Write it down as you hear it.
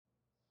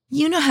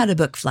You know how to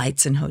book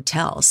flights and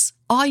hotels.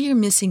 All you're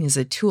missing is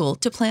a tool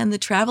to plan the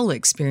travel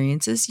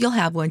experiences you'll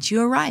have once you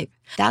arrive.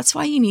 That's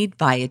why you need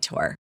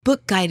Viator.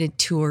 Book guided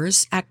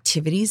tours,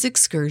 activities,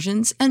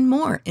 excursions, and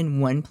more in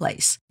one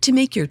place to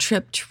make your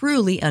trip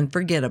truly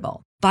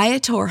unforgettable.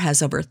 Viator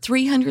has over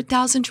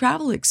 300,000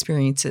 travel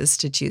experiences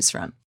to choose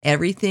from.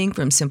 Everything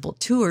from simple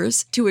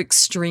tours to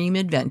extreme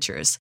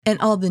adventures and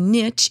all the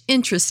niche,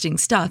 interesting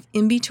stuff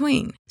in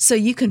between. So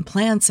you can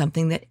plan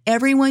something that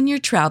everyone you're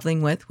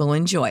traveling with will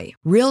enjoy.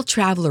 Real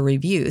traveler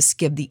reviews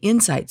give the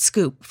inside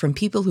scoop from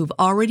people who've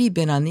already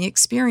been on the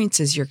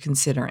experiences you're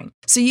considering.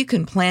 So you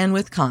can plan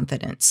with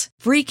confidence.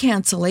 Free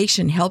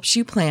cancellation helps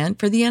you plan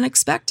for the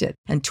unexpected.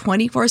 And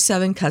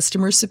 24/7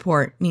 customer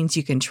support means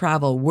you can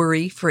travel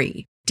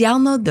worry-free.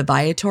 Download the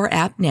Viator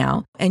app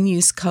now and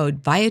use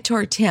code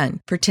Viator10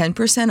 for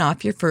 10%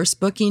 off your first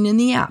booking in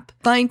the app.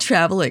 Find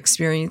travel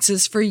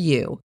experiences for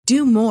you.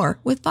 Do more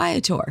with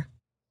Viator.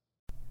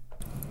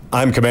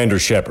 I'm Commander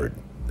Shepard,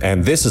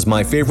 and this is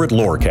my favorite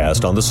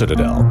lorecast on the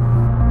Citadel.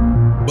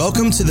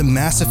 Welcome to the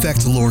Mass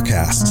Effect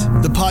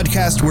Lorecast, the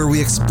podcast where we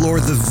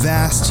explore the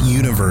vast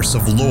universe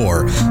of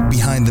lore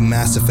behind the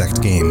Mass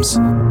Effect games.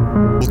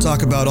 We'll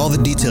talk about all the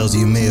details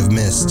you may have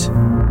missed,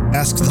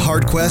 ask the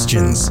hard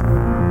questions,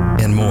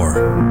 and more.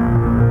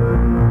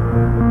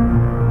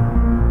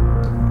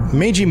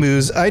 Meiji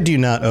Moos, I do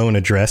not own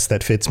a dress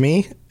that fits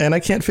me, and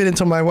I can't fit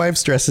into my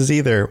wife's dresses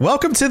either.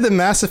 Welcome to the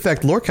Mass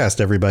Effect Lorecast,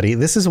 everybody.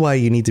 This is why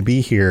you need to be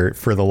here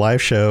for the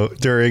live show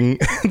during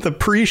the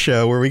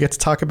pre-show, where we get to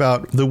talk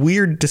about the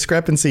weird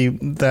discrepancy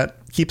that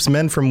keeps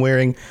men from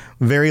wearing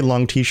very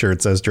long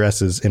t-shirts as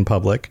dresses in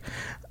public.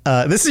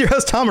 This is your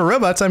host, Tom of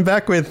Robots. I'm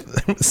back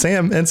with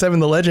Sam and Seven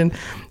the Legend.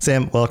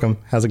 Sam, welcome.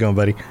 How's it going,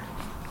 buddy?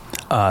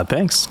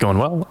 Thanks. Going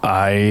well.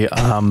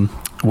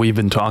 We've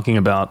been talking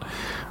about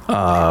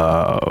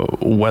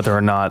whether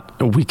or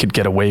not we could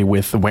get away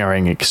with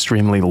wearing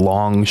extremely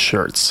long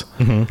shirts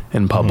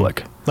in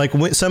public. Like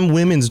some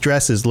women's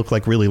dresses look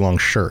like really long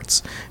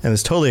shirts, and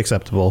it's totally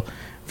acceptable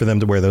for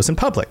them to wear those in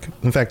public.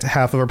 In fact,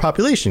 half of our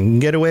population can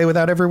get away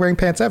without ever wearing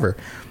pants ever.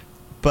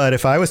 But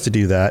if I was to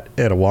do that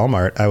at a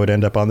Walmart, I would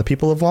end up on the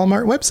People of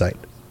Walmart website,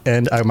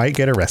 and I might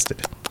get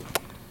arrested.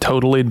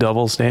 Totally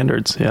double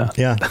standards. Yeah.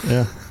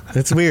 Yeah.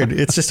 It's weird.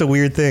 It's just a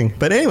weird thing.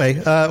 But anyway,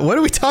 what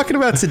are we talking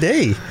about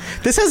today?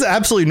 This has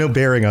absolutely no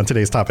bearing on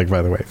today's topic,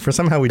 by the way. For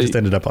somehow we just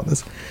ended up on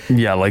this.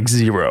 Yeah, like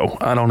zero.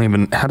 I don't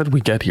even... How did we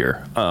get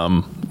here?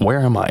 Where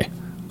am I?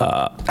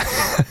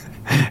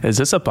 Is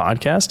this a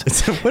podcast?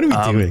 What are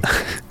we doing?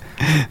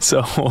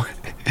 So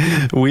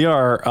we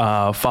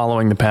are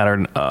following the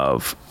pattern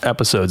of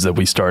episodes that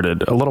we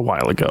started a little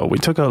while ago. We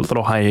took a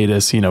little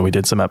hiatus. We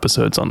did some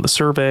episodes on the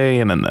survey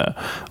and then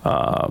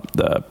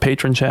the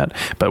patron chat,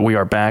 but we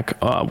are back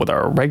with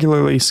our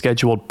regularly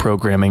scheduled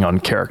programming on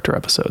character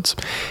episodes.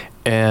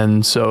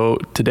 And so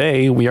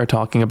today we are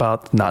talking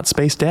about not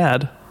Space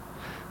Dad,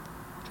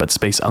 but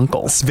Space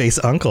Uncle. Space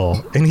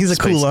Uncle. And he's a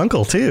cool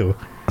uncle, too.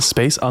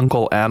 Space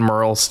Uncle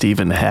Admiral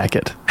Stephen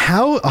Hackett.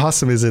 How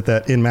awesome is it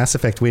that in Mass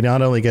Effect we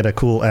not only get a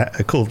cool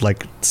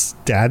like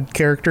dad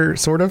character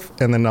sort of,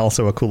 and then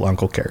also a cool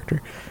uncle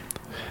character?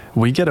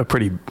 We get a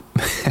pretty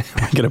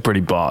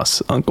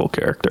boss uncle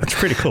character. That's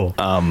pretty cool.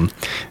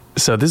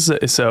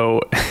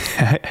 So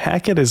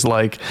Hackett is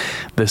like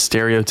the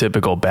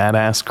stereotypical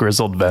badass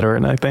grizzled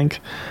veteran, I think.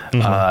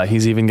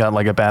 He's even got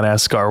like a badass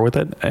scar with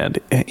it, and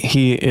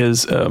he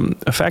is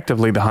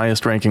effectively the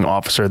highest ranking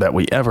officer that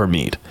we ever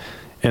meet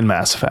in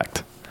Mass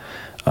Effect.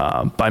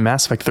 By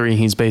Mass Effect 3,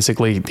 he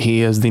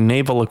is the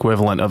naval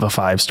equivalent of a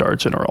 5-star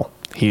general.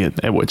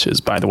 Which is,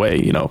 by the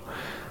way,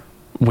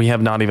 we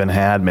have not even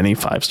had many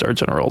 5-star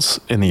generals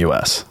in the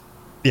U.S.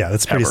 Yeah,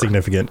 that's pretty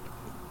significant.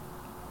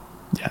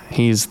 Yeah,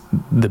 he's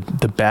the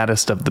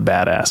baddest of the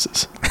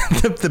badasses.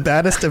 the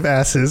baddest of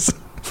asses.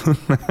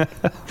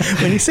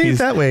 When you say it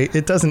that way,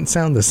 it doesn't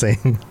sound the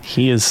same.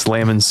 He is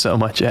slamming so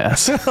much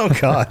ass. Oh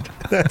God,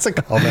 that's a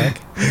callback.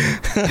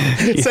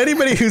 So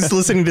anybody who's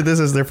listening to this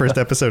as their first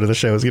episode of the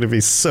show is going to be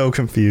so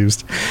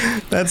confused.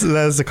 That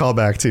is a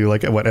callback to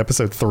like what,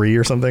 episode 3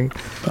 or something?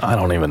 I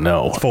don't even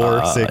know.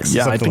 4, 6.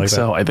 Yeah, I think like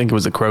so. That. I think it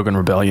was the Krogan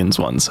Rebellion's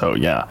one. So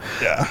yeah.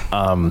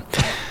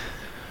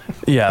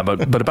 Yeah,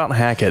 but about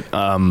Hackett,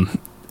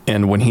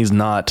 and when he's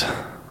not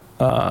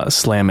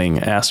slamming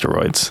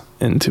asteroids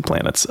into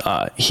planets,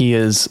 he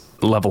is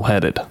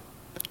level-headed,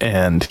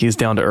 and he's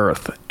down to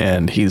earth,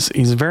 and he's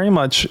very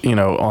much,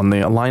 on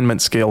the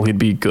alignment scale, he'd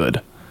be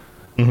good.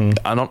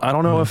 I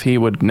don't know if he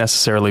would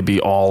necessarily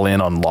be all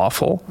in on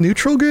lawful,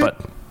 neutral good,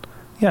 but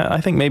yeah, I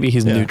think maybe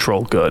he's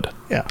neutral good.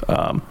 Yeah.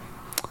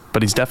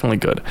 But he's definitely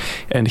good,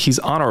 and he's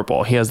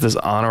honorable. He has this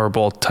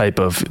honorable type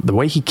of, the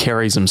way he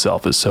carries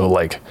himself is so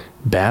like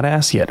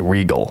badass yet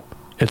regal.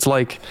 It's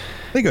like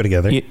they go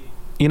together.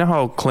 You know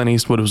how Clint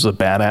Eastwood was a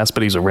badass,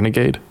 but he's a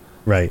renegade?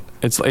 Right.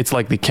 It's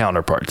like the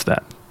counterpart to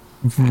that.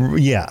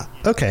 Yeah.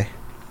 Okay.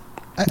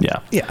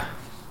 Yeah.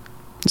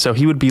 So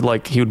he would be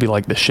like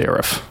the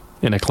sheriff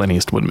in a Clint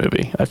Eastwood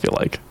movie, I feel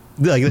like.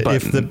 Like But-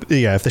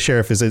 if the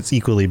sheriff is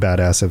equally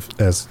badass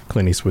as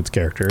Clint Eastwood's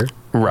character.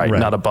 Right.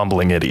 Not a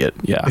bumbling idiot.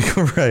 Yeah.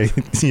 Right.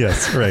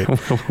 Yes. Right.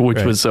 Which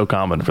Right. was so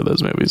common for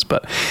those movies.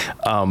 But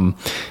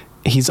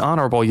he's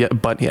honorable,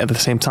 but at the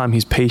same time,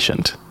 he's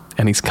patient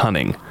and he's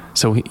cunning.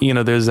 So,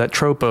 there's that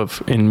trope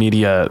of in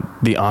media,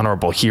 the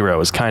honorable hero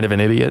is kind of an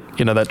idiot.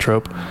 You know that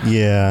trope?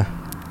 Yeah.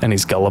 And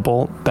he's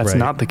gullible. That's Right.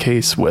 not the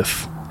case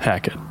with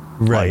Hackett.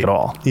 Right. Like at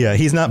all. Yeah.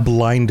 He's not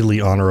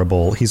blindly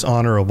honorable. He's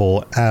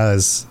honorable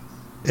as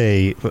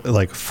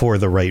for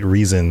the right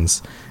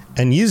reasons,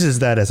 and uses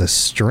that as a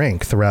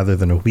strength rather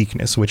than a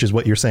weakness, which is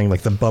what you're saying,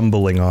 like the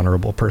bumbling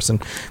honorable person.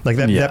 Like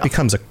that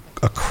becomes a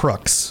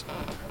crux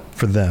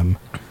for them.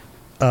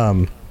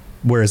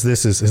 Whereas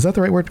this is that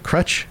the right word?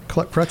 Crux?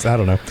 I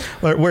don't know.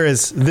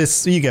 Whereas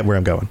this, you get where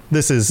I'm going.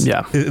 This is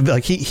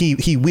like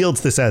he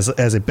wields this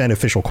as a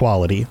beneficial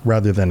quality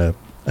rather than a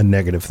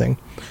negative thing.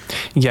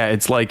 Yeah,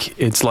 it's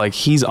like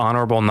he's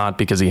honorable not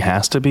because he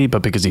has to be,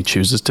 but because he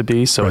chooses to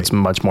be. So it's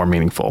much more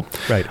meaningful.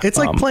 Right. It's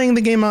like playing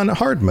the game on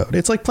hard mode.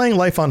 It's like playing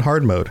life on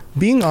hard mode.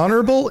 Being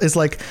honorable is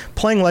like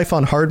playing life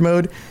on hard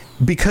mode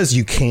because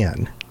you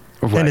can.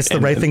 Right. And it's the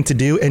right thing to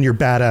do, and you're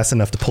badass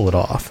enough to pull it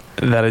off.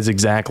 That is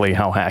exactly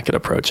how Hackett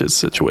approaches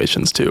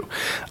situations too.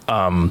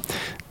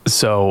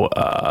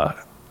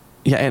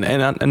 Yeah,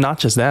 and not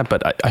just that,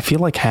 but I feel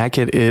like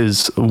Hackett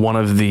is one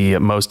of the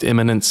most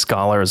eminent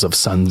scholars of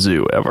Sun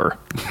Tzu ever.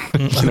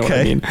 You know what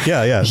I mean?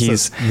 Yeah.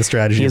 He's the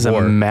strategy. He's of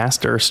war. a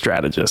master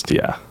strategist.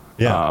 Yeah.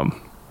 Yeah.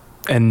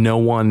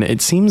 And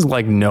it seems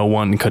like no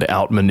one could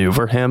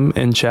outmaneuver him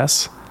in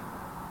chess.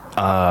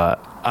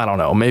 I don't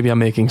know. Maybe I'm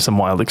making some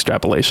wild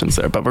extrapolations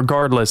there, but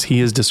regardless, he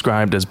is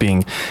described as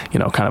being,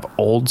 kind of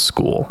old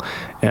school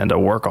and a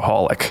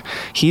workaholic.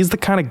 He's the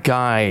kind of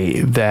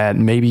guy that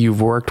maybe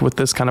you've worked with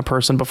this kind of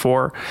person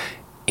before.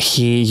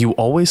 You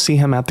always see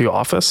him at the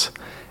office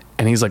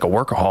and he's like a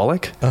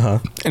workaholic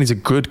and he's a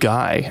good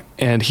guy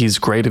and he's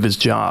great at his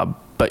job.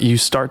 But you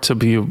start to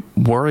be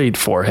worried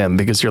for him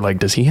because you're like,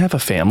 does he have a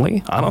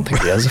family? I don't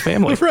think he has a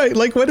family. Right.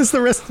 Like, what does the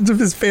rest of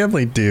his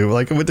family do?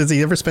 Like, does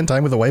he ever spend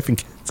time with a wife and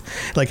kids?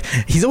 Like,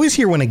 he's always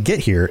here when I get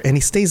here and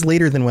he stays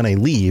later than when I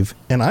leave.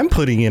 And I'm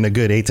putting in a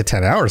good 8 to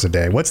 10 hours a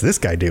day. What's this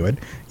guy doing?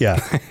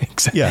 Yeah.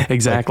 Yeah,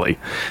 exactly.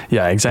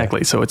 Yeah, exactly.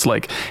 Yeah. So it's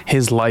like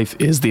his life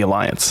is the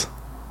alliance.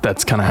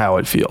 That's kind of how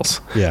it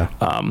feels. Yeah.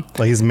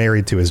 Like he's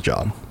married to his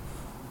job.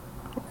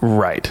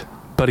 Right.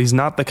 But he's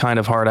not the kind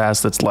of hard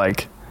ass that's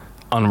like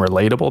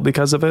unrelatable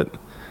because of it.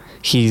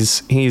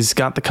 He's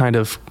got the kind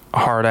of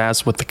hard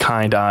ass with the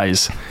kind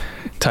eyes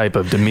type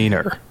of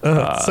demeanor.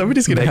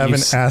 Somebody's gonna have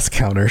an ass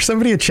counter.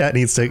 Somebody in chat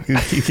needs to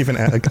keep an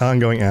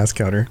ongoing ass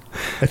counter.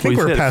 I think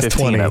we're past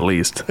 20 at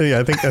least. Yeah,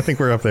 I think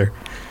we're up there.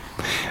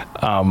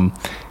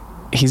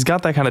 He's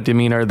got that kind of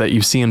demeanor that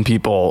you see in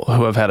people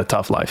who have had a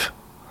tough life.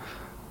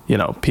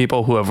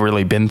 People who have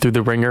really been through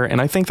the ringer. And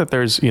I think that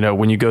there's,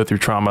 when you go through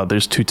trauma,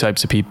 there's at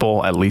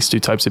least two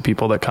types of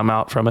people that come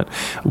out from it.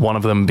 One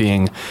of them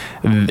being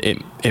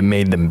it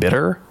made them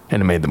bitter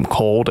and it made them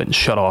cold and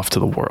shut off to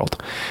the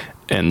world.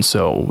 And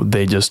so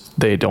they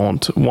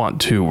don't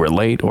want to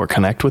relate or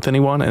connect with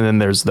anyone. And then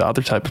there's the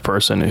other type of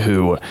person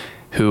who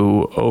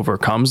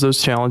overcomes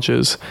those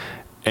challenges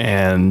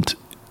and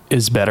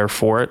is better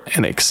for it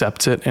and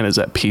accepts it and is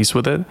at peace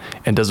with it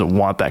and doesn't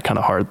want that kind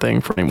of hard thing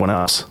for anyone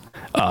else.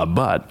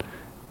 But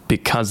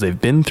because they've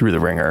been through the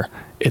ringer,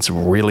 it's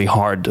really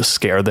hard to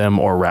scare them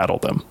or rattle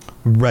them.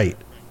 Right.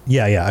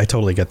 Yeah, I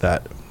totally get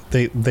that.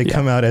 They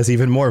come out as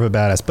even more of a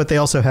badass, but they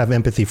also have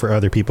empathy for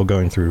other people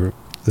going through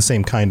the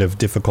same kind of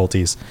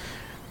difficulties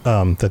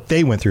that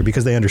they went through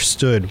because they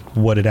understood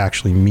what it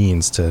actually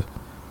means to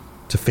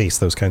face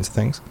those kinds of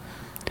things.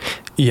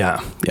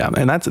 Yeah.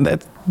 And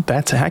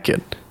that's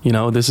Hackett.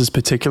 This is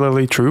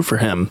particularly true for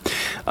him.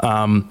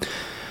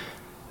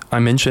 I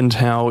mentioned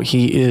how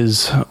he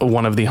is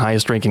one of the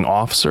highest ranking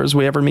officers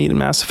we ever meet in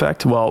Mass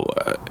Effect. Well,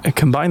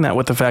 combine that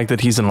with the fact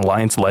that he's an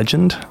Alliance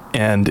legend,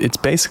 and it's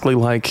basically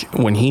like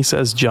when he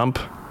says jump,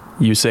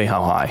 you say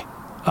how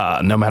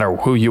high, no matter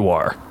who you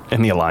are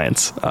in the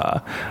Alliance.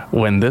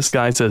 When this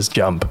guy says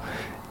jump,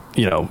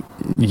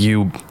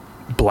 you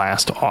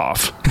blast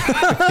off.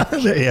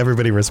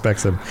 Everybody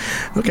respects him.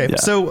 Okay, yeah.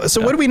 So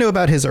what do we know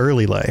about his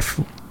early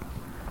life?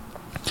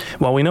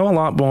 Well, we know a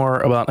lot more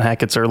about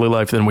Hackett's early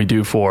life than we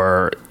do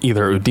for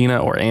either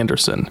Udina or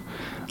Anderson.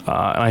 And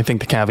I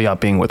think the caveat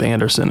being with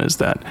Anderson is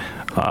that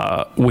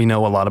we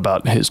know a lot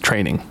about his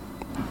training.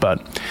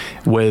 But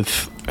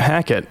with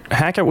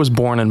Hackett was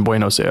born in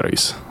Buenos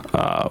Aires,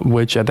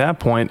 which at that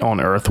point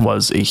on Earth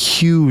was a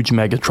huge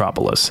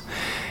megatropolis.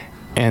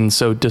 And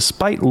so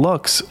despite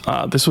looks,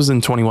 this was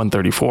in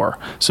 2134.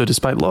 So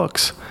despite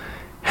looks,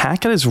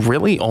 Hackett is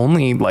really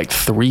only like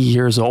 3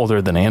 years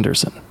older than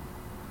Anderson.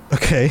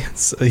 Okay,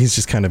 so he's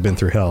just kind of been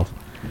through hell.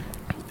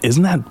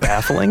 Isn't that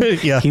baffling?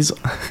 Yeah.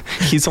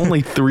 He's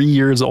only 3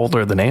 years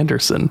older than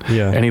Anderson.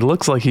 Yeah. And he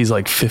looks like he's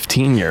like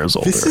 15 years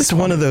older. This is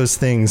one of those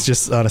things,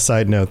 just on a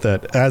side note,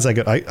 that as I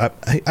go,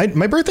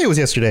 my birthday was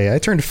yesterday. I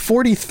turned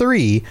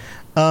 43.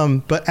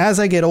 But as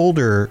I get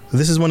older,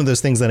 this is one of those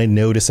things that I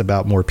notice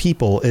about more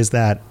people is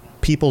that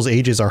people's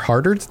ages are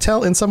harder to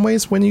tell in some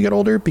ways when you get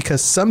older,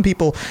 because some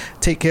people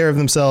take care of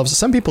themselves.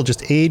 Some people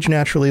just age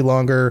naturally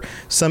longer.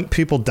 Some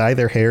people dye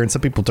their hair, and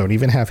some people don't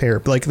even have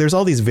hair. Like, there's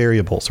all these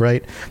variables,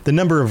 right? The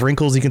number of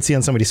wrinkles you can see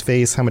on somebody's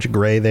face, how much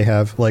gray they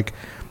have, like,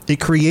 it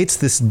creates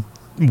this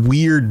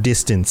weird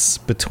distance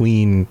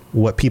between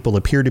what people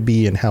appear to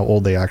be and how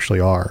old they actually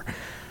are.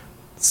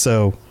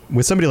 So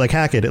with somebody like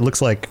Hackett, it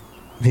looks like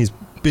he's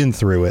been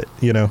through it,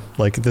 you know,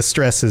 like the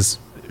stress has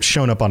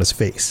shown up on his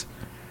face.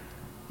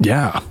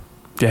 Yeah,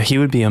 he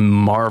would be a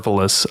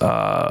marvelous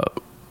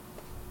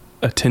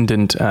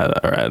attendant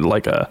at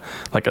like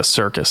a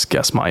circus.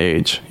 Guess my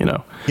age, you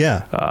know.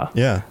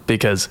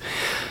 Because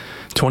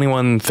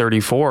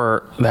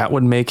 2134, that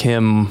would make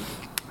him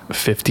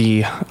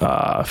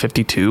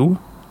 52.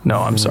 No,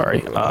 I'm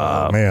sorry.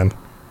 Man.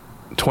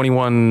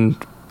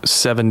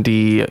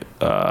 2170.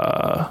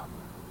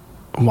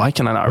 Why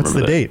can I not remember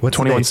the date? What's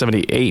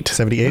 2178?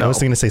 78? No. I was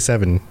going to say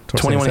 7.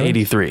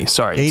 2183.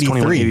 Sorry.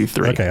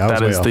 2183. Okay,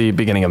 that is the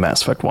beginning of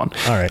Mass Effect 1.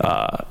 All right.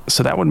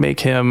 So that would make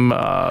him,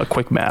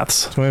 quick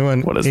maths.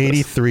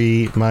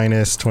 2183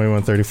 minus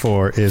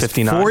 2134 is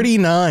 59.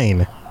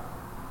 49.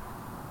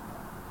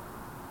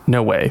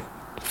 No way.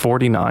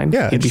 49?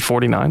 Yeah. He'd be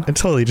 49? I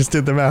totally just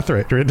did the math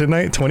right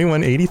tonight.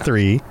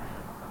 2183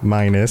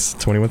 minus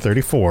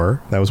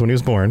 2134. That was when he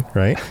was born,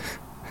 right?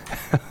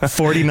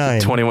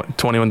 49.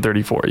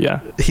 2134,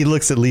 yeah. He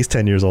looks at least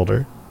 10 years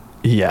older.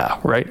 Yeah,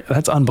 right?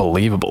 That's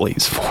unbelievable.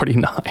 He's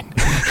 49.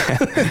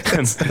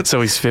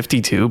 So he's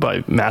 52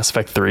 by Mass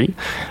Effect 3.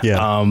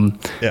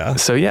 Yeah.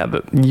 So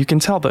yeah, you can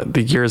tell that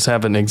the years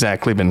haven't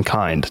exactly been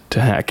kind to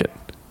Hackett.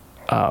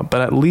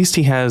 But at least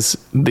he has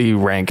the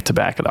rank to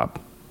back it up,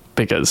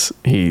 because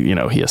he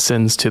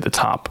ascends to the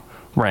top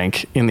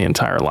rank in the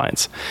entire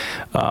alliance.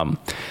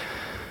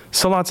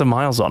 So lots of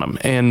miles on him,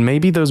 and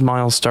maybe those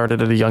miles started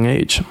at a young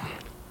age.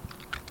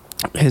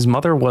 His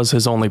mother was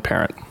his only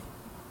parent.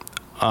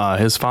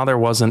 His father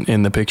wasn't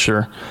in the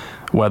picture.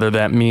 Whether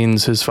that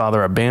means his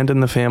father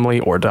abandoned the family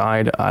or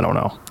died, I don't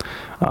know.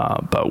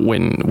 But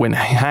when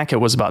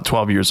Hackett was about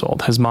 12 years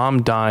old, his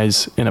mom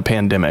dies in a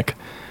pandemic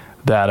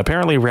that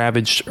apparently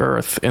ravaged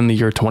Earth in the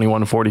year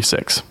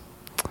 2146.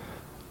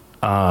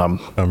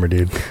 Bummer,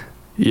 dude.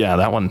 Yeah,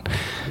 that one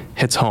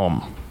hits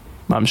home,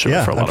 I'm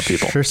sure, for a lot of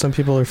people. I'm sure some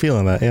people are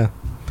feeling that, yeah.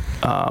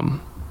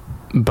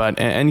 But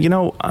you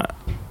know,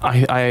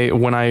 I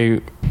when I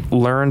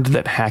learned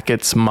that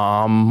Hackett's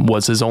mom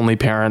was his only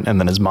parent, and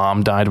then his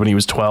mom died when he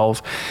was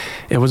 12,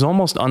 it was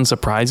almost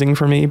unsurprising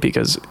for me,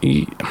 because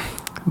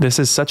this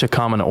is such a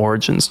common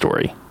origin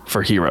story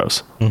for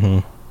heroes. Mm-hmm.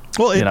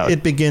 Well,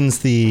 it begins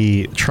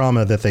the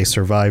trauma that they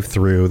survive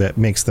through that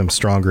makes them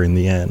stronger in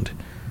the end,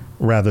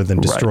 rather than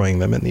destroying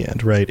them in the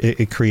end, right?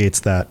 It creates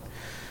that.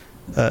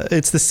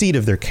 It's the seed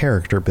of their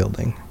character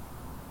building.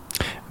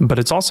 But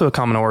it's also a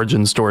common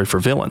origin story for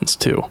villains,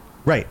 too.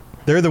 Right.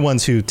 They're the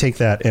ones who take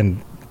that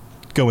and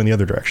go in the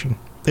other direction.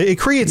 It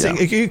creates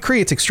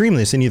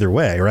extremeness in either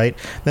way, right?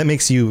 That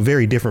makes you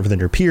very different than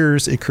your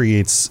peers. It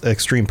creates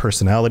extreme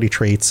personality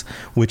traits,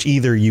 which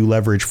either you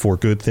leverage for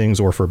good things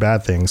or for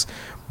bad things.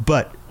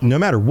 But no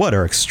matter what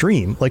are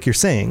extreme, like you're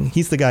saying,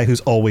 he's the guy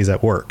who's always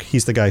at work.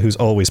 He's the guy who's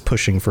always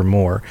pushing for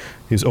more,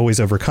 who's always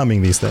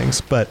overcoming these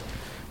things. But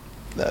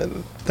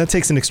that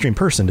takes an extreme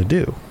person to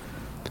do.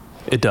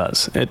 It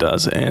does.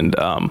 And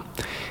I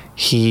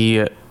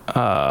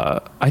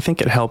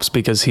think it helps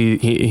because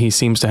he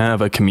seems to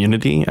have a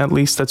community, at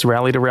least, that's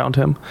rallied around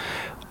him.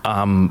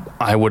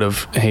 I would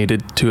have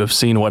hated to have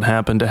seen what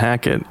happened to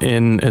Hackett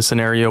in a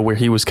scenario where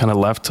he was kind of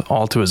left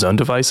all to his own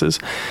devices.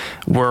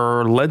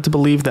 We're led to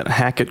believe that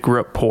Hackett grew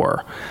up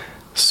poor.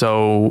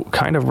 So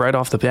kind of right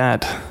off the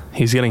bat,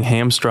 he's getting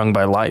hamstrung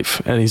by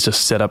life, and he's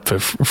just set up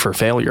for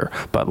failure.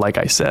 But like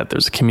I said,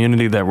 there's a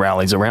community that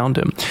rallies around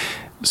him.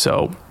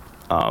 So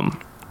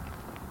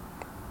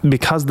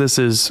because this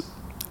is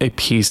a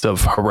piece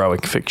of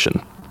heroic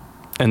fiction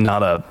and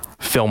not a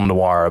film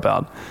noir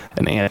about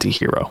an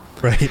anti-hero.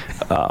 Right.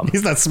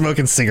 He's not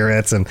smoking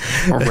cigarettes and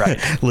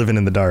living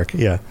in the dark.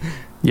 Yeah.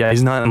 Yeah,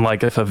 he's not in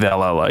like a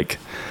favela like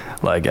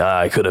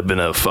I could have been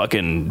a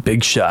fucking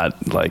big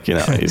shot. Like, you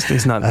know,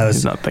 he's not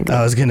thinking.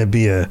 I was going to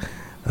be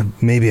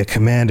maybe a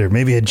commander,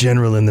 maybe a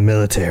general in the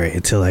military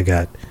until I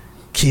got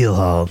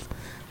keel-hauled.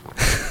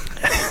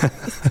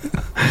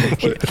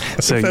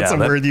 So if that's a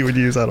word you would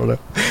use, I don't know.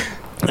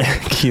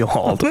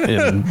 Keel-hauled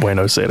in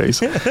Buenos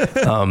Aires.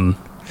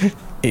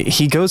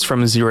 He goes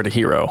from zero to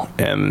hero,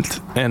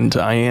 and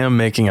I am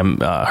making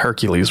a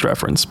Hercules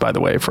reference, by the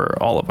way, for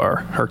all of our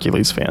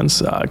Hercules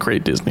fans.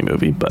 Great Disney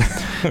movie, but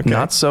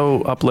not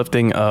so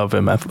uplifting of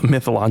a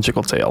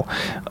mythological tale.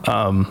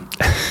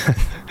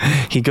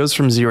 He goes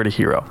from zero to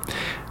hero.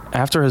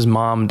 After his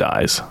mom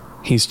dies,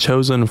 he's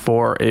chosen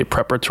for a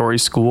preparatory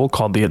school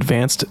called the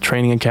Advanced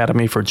Training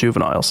Academy for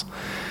Juveniles.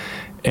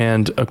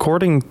 And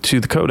according to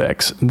the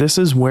Codex, this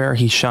is where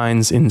he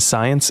shines in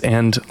science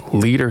and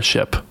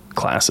leadership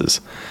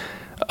classes.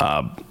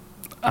 I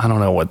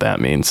don't know what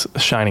that means,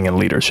 shining in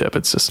leadership.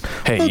 It's just,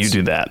 hey, you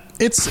do that.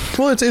 It's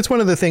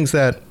one of the things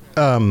that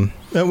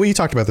we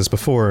talked about this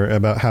before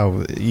about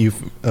how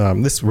you've,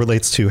 this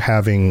relates to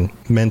having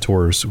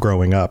mentors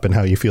growing up and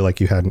how you feel like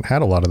you hadn't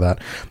had a lot of that.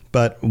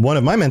 But one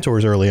of my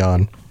mentors early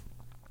on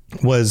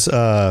was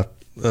a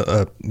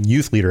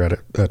youth leader at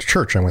a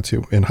church I went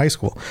to in high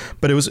school.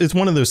 But it's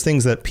one of those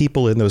things that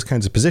people in those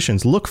kinds of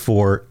positions look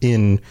for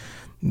in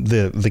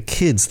the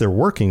kids they're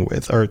working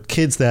with, are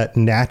kids that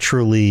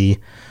naturally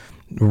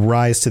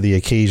rise to the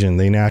occasion.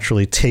 They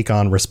naturally take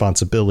on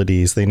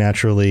responsibilities. They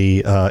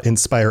naturally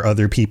inspire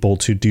other people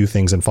to do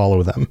things and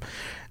follow them.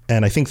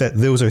 And I think that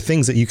those are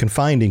things that you can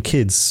find in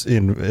kids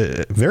in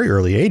very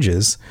early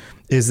ages,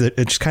 is that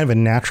it's kind of a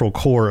natural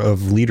core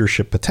of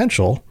leadership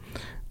potential.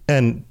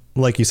 And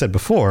like you said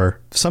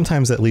before,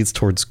 sometimes that leads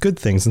towards good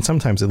things and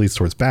sometimes it leads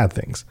towards bad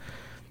things.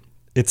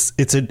 It's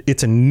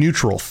a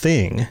neutral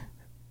thing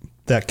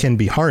that can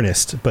be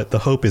harnessed, but the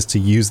hope is to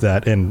use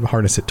that and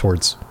harness it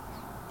towards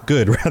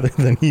good rather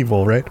than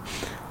evil, right?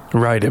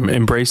 Right.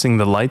 Embracing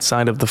the light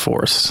side of the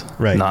Force,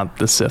 right, not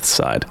the Sith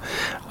side.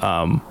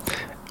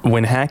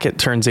 When Hackett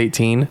turns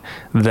 18,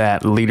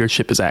 that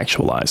leadership is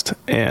actualized,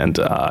 and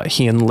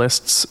he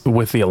enlists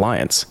with the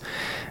Alliance.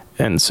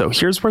 And so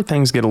here's where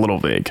things get a little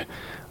vague.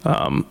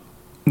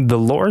 The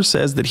lore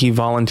says that he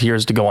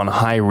volunteers to go on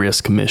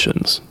high-risk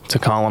missions to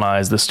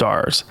colonize the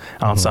stars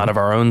outside of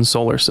our own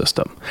solar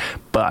system.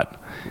 But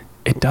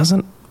it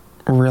doesn't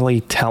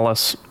really tell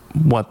us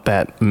what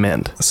that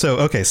meant.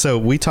 So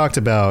we talked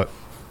about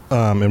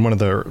in one of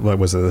the, what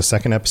was it, the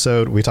second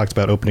episode, we talked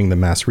about opening the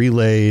mass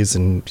relays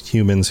and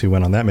humans who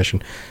went on that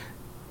mission.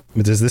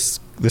 Does this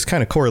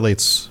kind of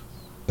correlates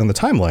on the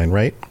timeline,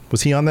 right?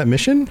 Was he on that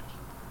mission?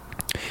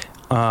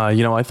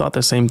 I thought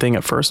the same thing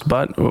at first,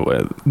 but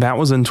that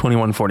was in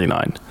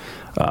 2149.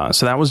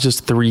 So that was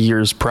just 3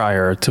 years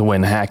prior to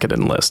when Hackett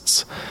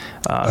enlists.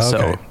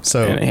 So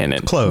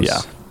close. Yeah.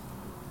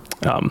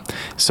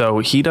 So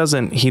he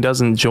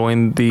doesn't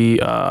join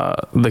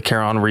the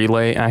Charon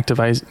relay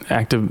activation,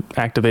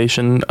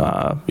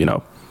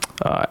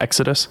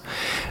 exodus,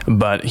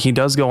 but he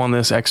does go on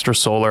this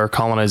extrasolar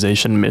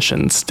colonization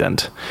mission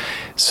stint.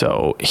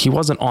 So he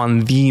wasn't on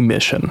the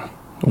mission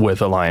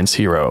with Alliance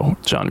hero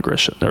John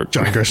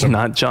Grisham,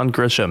 not John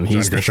Grisham.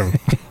 He's Grisham.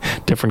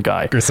 Different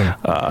guy. Grissom.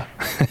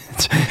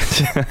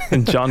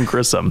 John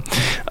Grissom.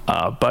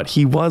 But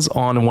he was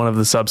on one of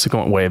the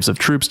subsequent waves of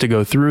troops to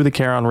go through the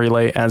Charon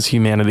relay as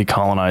humanity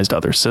colonized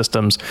other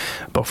systems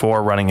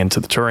before running into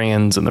the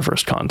Turians in the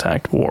First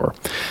Contact War.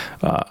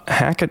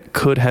 Hackett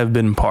could have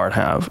been.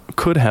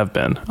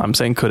 I'm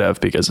saying could have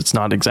because it's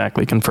not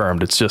exactly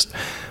confirmed. It's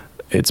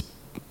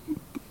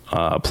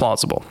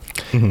plausible.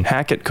 Mm-hmm.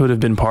 Hackett could have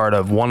been part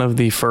of one of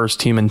the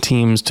first human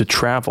teams to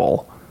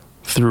travel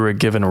through a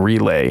given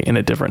relay in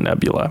a different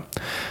nebula.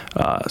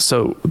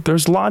 So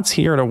there's lots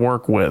here to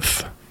work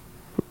with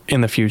in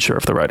the future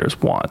if the writers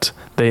want.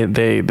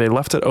 They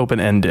left it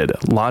open-ended.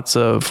 Lots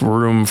of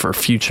room for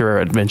future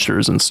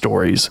adventures and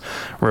stories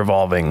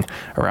revolving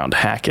around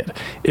Hackett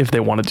if they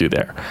want to do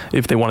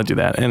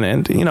that.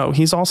 And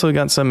he's also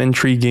got some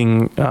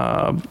intriguing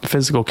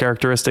physical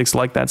characteristics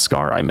like that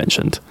scar I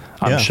mentioned.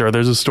 I'm sure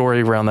there's a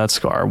story around that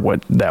scar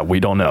that we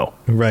don't know.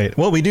 Right.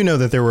 Well, we do know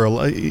that there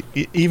were,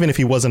 even if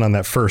he wasn't on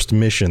that first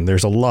mission,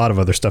 there's a lot of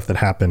other stuff that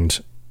happened,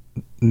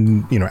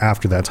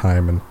 after that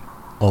time, and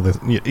all this.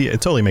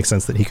 It totally makes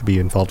sense that he could be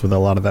involved with a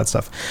lot of that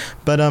stuff.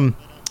 But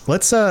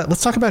let's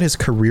talk about his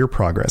career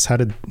progress. How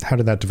did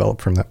that develop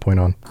from that point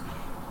on?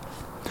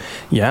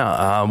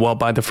 Yeah, well,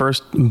 by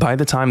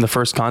the time the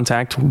First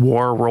Contact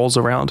War rolls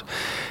around,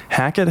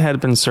 Hackett had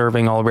been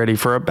serving already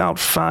for about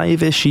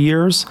 5-ish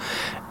years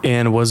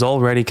and was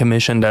already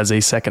commissioned as a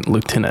second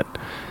lieutenant.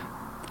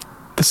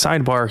 The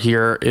sidebar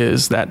here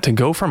is that to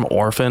go from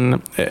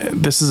orphan,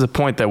 this is a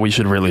point that we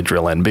should really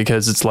drill in,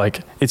 because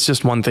it's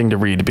just one thing to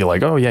read to be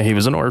like, oh yeah, he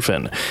was an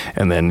orphan,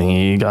 and then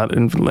he got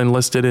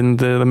enlisted in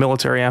the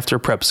military after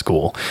prep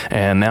school,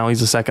 and now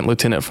he's a second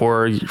lieutenant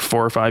 4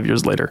 or 5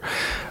 years later.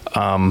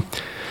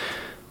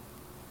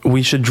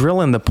 We should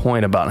drill in the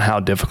point about how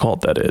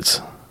difficult that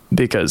is,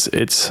 because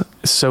it's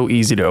so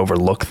easy to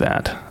overlook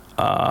that.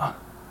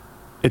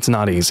 It's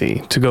not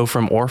easy to go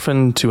from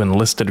orphan to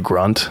enlisted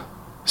grunt,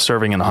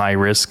 serving in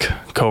high-risk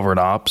covert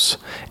ops,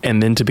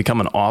 and then to become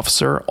an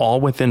officer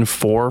all within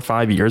 4 or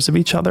 5 years of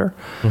each other.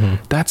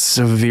 Mm-hmm. That's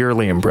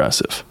severely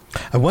impressive.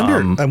 I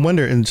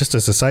wonder, and just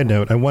as a side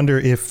note, I wonder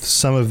if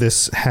some of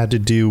this had to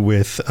do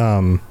with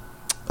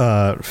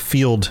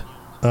field,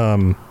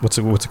 what's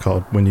it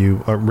called when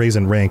you raise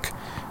in rank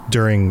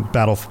during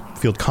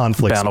battlefield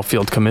conflicts?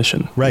 Battlefield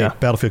commission. Right, yeah.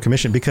 Battlefield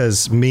commission,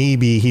 because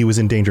maybe he was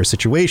in dangerous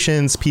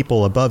situations,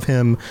 people above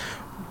him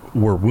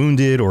were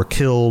wounded or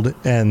killed,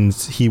 and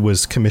he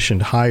was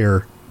commissioned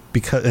higher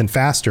and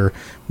faster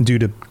due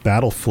to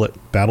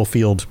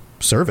battlefield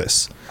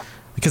service.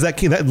 Because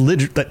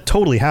that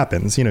totally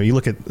happens. You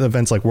look at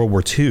events like World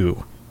War II,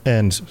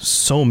 and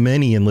so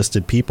many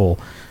enlisted people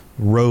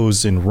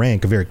rose in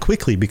rank very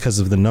quickly because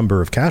of the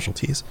number of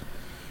casualties.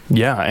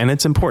 Yeah, and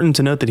it's important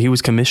to note that he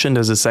was commissioned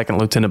as a second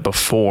lieutenant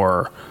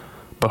before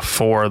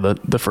before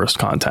the first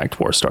contact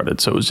war started.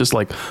 So it was just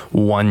like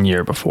 1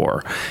 year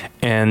before.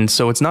 And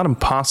so it's not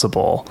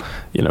impossible,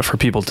 for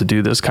people to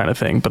do this kind of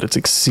thing, but it's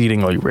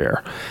exceedingly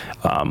rare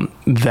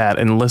that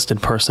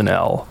enlisted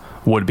personnel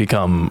would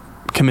become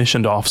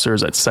commissioned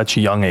officers at such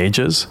young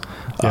ages.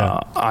 Yeah.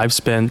 I've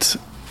spent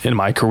in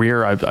my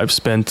career, I've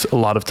spent a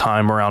lot of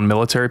time around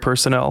military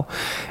personnel,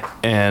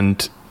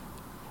 and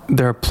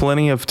there are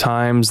plenty of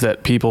times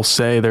that people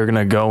say they're going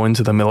to go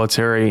into the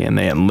military and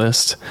they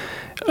enlist,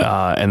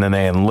 and then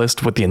they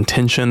enlist with the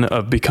intention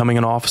of becoming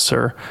an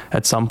officer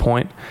at some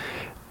point.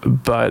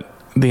 But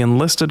the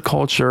enlisted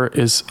culture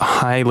is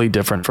highly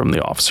different from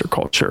the officer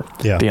culture.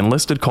 Yeah. The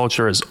enlisted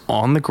culture is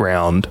on the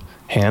ground,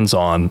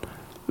 hands-on.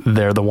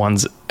 They're the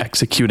ones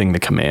executing the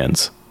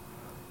commands.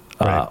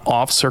 Right.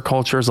 Officer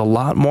culture is a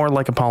lot more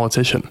like a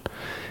politician.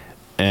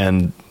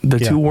 And the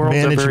two worlds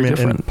are very different.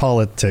 Management and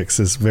politics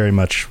is very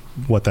much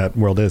what that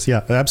world is.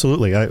 Yeah,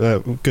 absolutely. A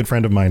good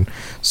friend of mine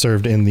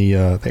served in the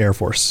Air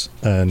Force,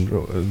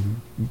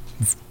 and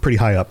pretty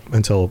high up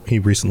until he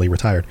recently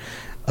retired.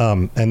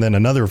 And then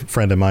another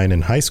friend of mine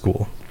in high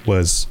school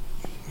was,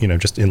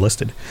 just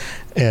enlisted.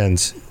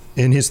 And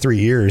in his 3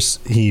 years,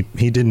 he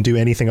didn't do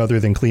anything other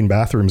than clean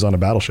bathrooms on a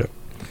battleship.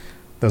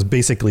 That was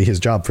basically his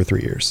job for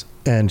 3 years.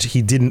 And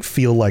he didn't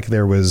feel like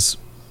there was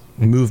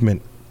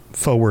movement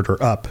forward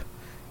or up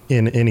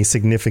in any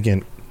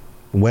significant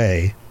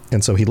way.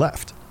 And so he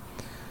left.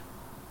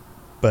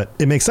 But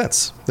it makes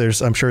sense.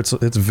 I'm sure it's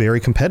very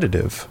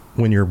competitive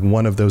when you're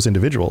one of those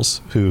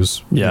individuals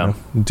who's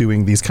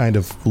doing these kind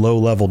of low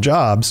level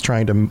jobs,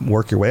 trying to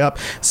work your way up,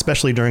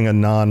 especially during a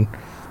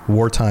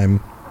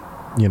non-wartime,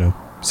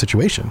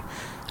 situation.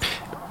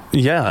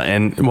 Yeah.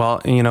 And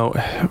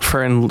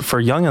for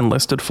young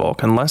enlisted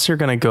folk, unless you're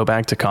going to go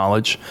back to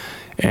college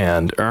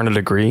and earn a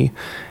degree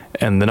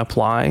and then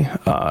apply,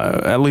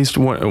 at least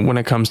when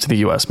it comes to the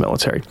U.S.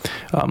 military,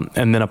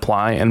 and then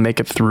apply and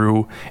make it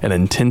through an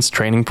intense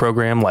training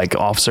program like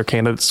officer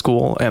candidate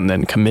school and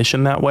then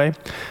commission that way,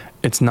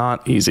 it's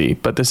not easy.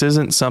 But this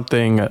isn't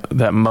something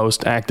that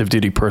most active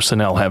duty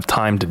personnel have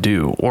time to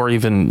do or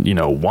even,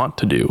 want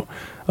to do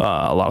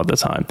a lot of the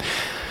time.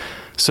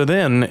 So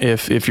then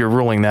if you're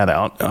ruling that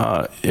out,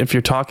 if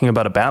you're talking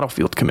about a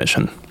battlefield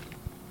commission,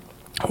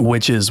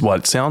 which is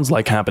what sounds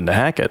like happened to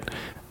Hackett,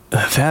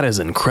 that is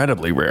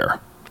incredibly rare.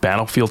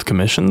 Battlefield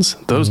commissions,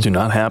 those do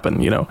not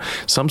happen.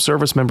 Some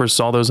service members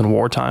saw those in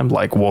wartime,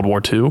 like World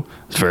War II.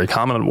 It's very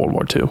common in World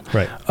War II.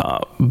 Right.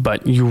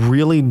 But you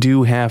really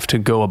do have to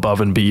go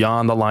above and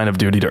beyond the line of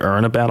duty to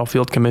earn a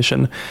battlefield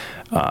commission.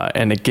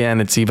 And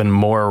again, it's even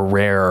more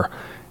rare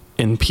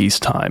in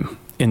peacetime.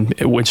 In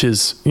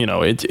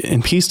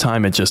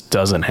peacetime, it just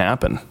doesn't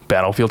happen.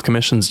 Battlefield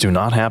commissions do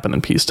not happen in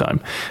peacetime,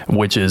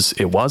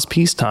 it was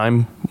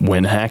peacetime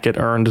when Hackett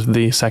earned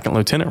the second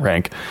lieutenant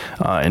rank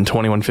in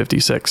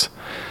 2156.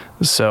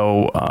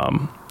 So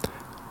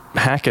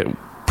Hackett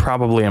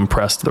probably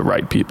impressed the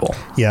right people.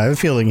 Yeah, I have a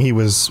feeling he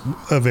was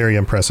a very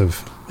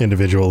impressive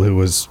individual who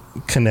was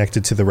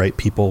connected to the right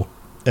people,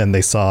 and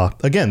they saw,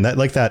 again,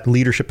 that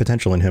leadership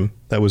potential in him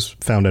that was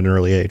found at an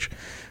early age.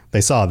 They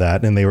saw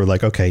that and they were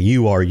like, okay,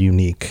 you are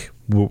unique.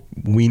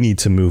 We need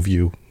to move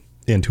you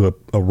into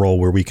a role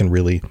where we can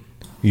really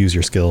use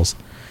your skills.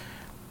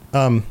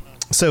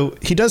 So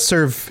he does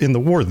serve in the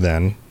war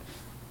then,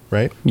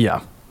 right?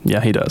 Yeah.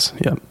 Yeah, he does.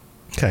 Yeah.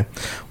 Okay.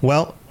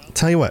 Well,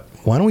 tell you what,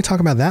 why don't we talk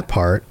about that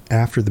part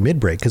after the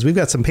mid-break? Because we've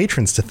got some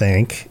patrons to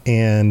thank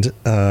and, do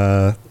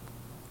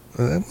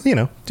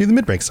the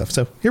mid-break stuff.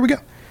 So here we go.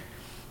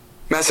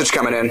 Message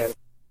coming in.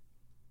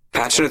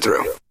 Patching it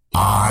through.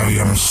 I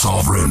am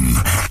sovereign,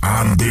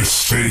 and this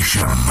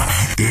station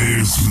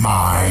is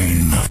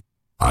mine.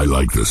 I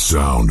like the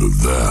sound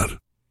of that.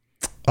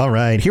 All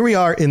right, here we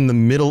are in the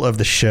middle of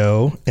the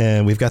show,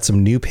 and we've got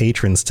some new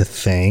patrons to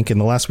thank. In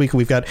the last week,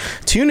 we've got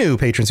 2 new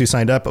patrons who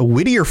signed up, a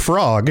Whittier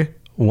Frog,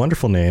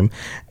 wonderful name,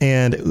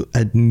 and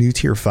a new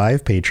Tier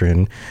 5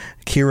 patron,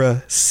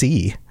 Kira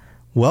C.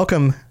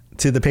 Welcome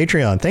to the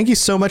Patreon. Thank you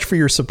so much for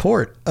your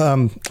support.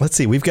 Let's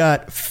see, we've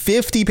got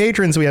 50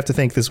 patrons we have to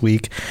thank this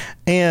week,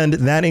 and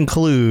that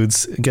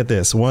includes, get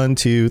this, 1,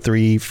 2,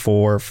 3,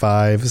 4,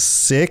 5,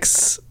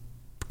 6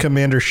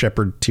 Commander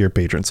Shepard tier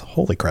patrons.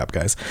 Holy crap,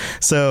 guys.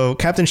 So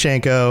Captain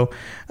Shanko,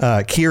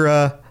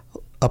 Kira,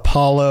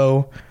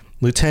 Apollo,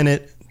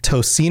 Lieutenant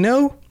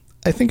Tocino,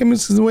 I think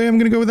this is the way I'm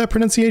going to go with that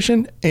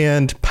pronunciation,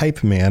 and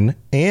Pipe Man,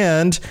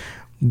 and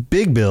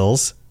Big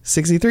Bills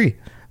 63.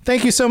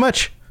 Thank you so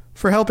much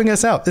for helping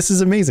us out. This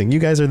is amazing. You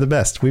guys are the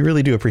best. We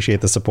really do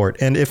appreciate the support.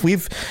 And if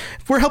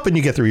we're helping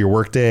you get through your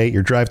workday,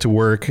 your drive to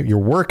work, your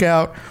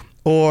workout,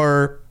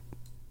 or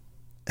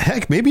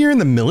heck, maybe you're in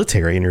the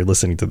military and you're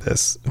listening to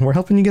this, and we're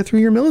helping you get through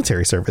your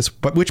military service,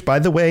 but which, by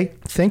the way,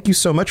 thank you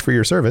so much for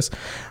your service.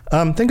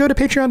 Then go to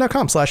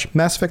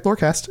patreon.com/Mass Effect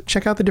Lorecast.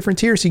 Check out the different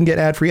tiers. You can get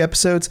ad-free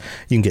episodes.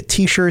 You can get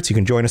t-shirts. You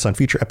can join us on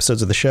future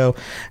episodes of the show.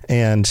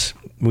 And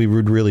we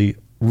would really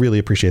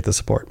appreciate the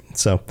support.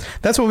 So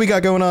that's what we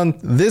got going on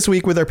this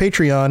week with our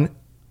Patreon.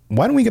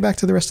 Why don't we get back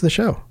to the rest of the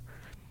show?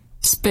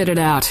 Spit it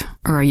out,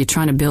 or are you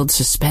trying to build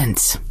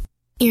suspense?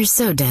 You're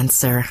so dense,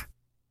 sir.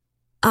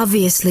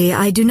 Obviously,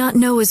 I do not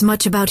know as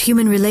much about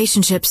human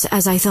relationships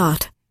as I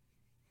thought.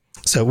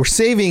 So we're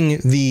saving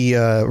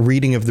the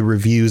reading of the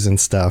reviews and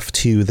stuff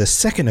to the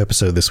second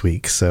episode this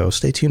week. So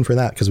stay tuned for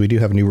that because we do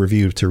have a new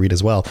review to read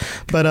as well.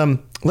 But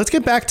let's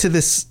get back to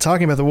this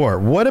talking about the war.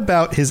 What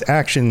about his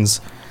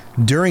actions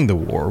during the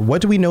war?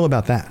 What do we know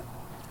about that?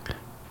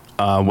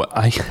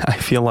 I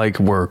feel like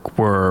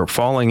we're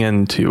falling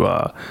into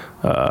a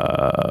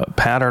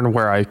pattern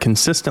where I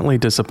consistently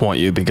disappoint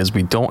you because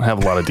we don't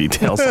have a lot of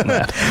details on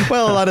that.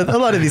 Well, a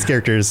lot of these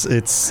characters,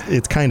 it's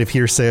kind of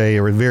hearsay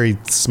or very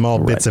small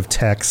bits of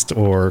text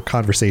or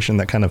conversation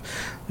that kind of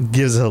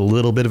gives a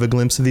little bit of a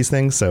glimpse of these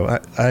things. So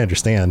I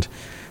understand.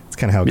 It's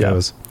kind of how it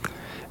goes.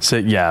 So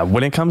yeah,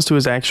 when it comes to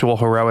his actual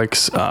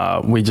heroics, they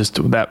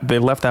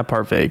left that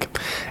part vague,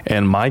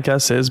 and my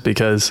guess is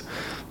because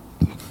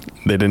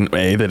they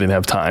didn't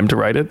have time to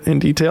write it in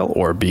detail,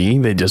 or B,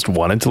 they just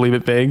wanted to leave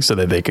it vague so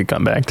that they could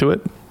come back to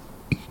it.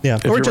 Yeah,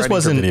 or it just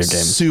wasn't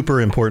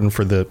super important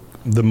for the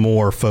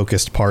more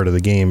focused part of the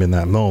game in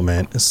that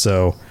moment,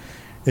 so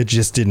it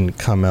just didn't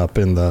come up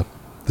in the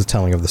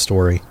telling of the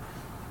story.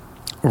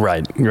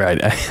 Right.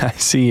 I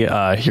see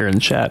here in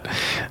chat,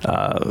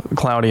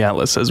 Cloudy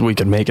Atlas says we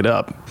could make it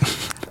up.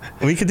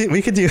 We could do.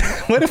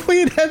 What if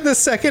we had the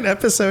second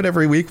episode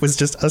every week was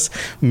just us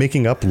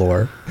making up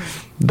lore?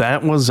 I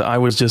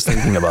was just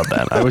thinking about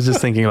that. I was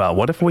just thinking about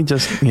what if we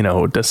just,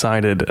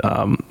 decided,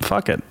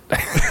 fuck it.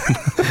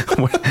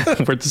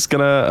 we're just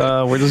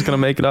gonna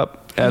make it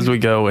up as we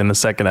go in the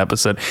second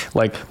episode.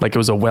 Like it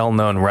was a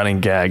well-known running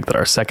gag that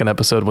our second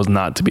episode was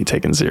not to be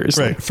taken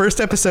seriously. Right. First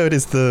episode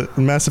is the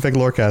Mass Effect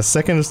Lorecast.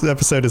 Second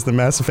episode is the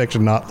Mass Effect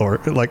not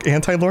lore, like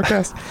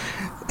anti-Lorecast.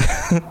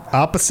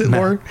 Opposite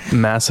lore.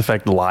 Mass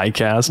Effect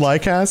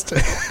Liecast.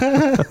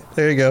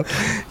 There you go.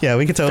 Yeah,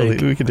 we could totally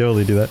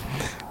do that.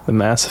 The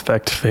Mass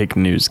Effect fake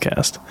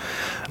newscast.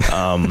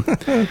 No,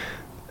 I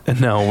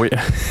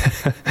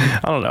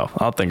don't know.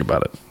 I'll think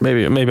about it.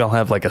 Maybe I'll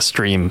have like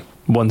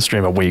one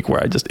stream a week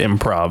where I just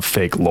improv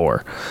fake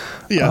lore.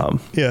 Yeah.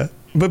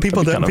 But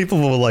people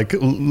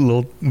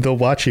will they'll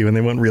watch you and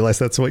they won't realize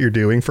that's what you're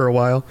doing for a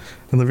while,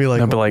 and they'll be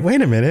like,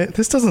 wait a minute,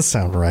 this doesn't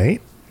sound right.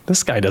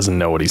 This guy doesn't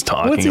know what he's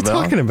talking about. What's he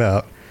talking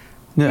about?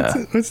 Yeah.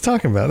 What's he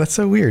talking about? That's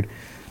so weird.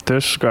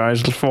 This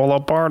guy's full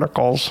of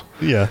particles.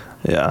 Yeah.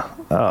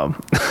 But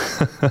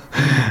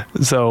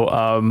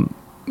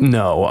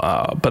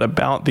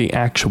about the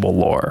actual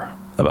lore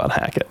about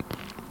Hackett.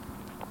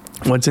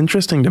 What's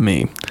interesting to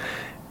me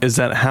is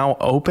that how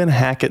open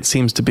Hackett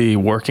seems to be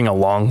working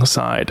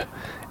alongside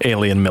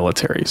alien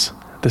militaries.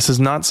 This is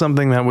not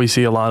something that we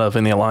see a lot of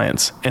in the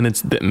Alliance. And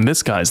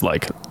this guy's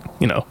like,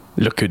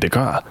 le coup de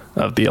grace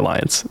of the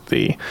Alliance,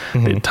 the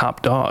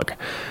top dog.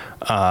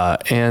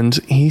 And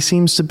he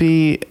seems to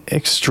be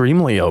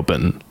extremely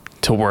open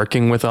to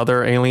working with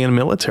other alien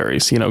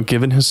militaries.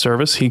 Given his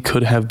service, he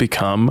could have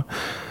become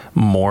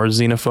more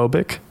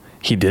xenophobic.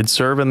 He did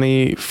serve in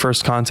the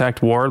First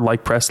Contact War,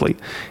 like Presley.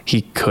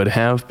 He could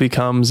have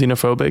become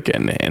xenophobic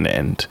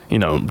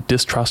and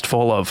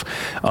distrustful of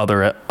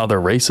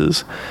other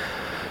races.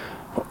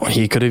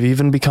 He could have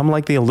even become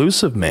like the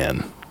Elusive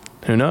Man.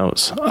 Who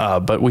knows?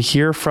 But we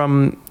hear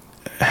from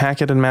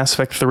Hackett in Mass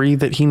Effect 3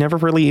 that he never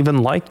really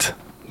even liked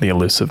the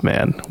Elusive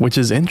Man, which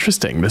is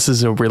interesting. This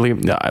is a really...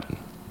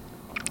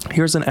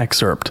 here's an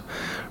excerpt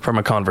from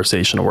a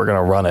conversation. We're going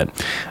to run it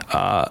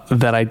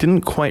that I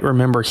didn't quite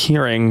remember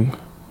hearing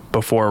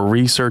before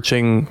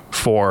researching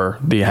for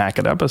the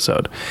Hackett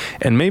episode.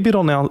 And maybe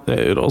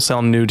it'll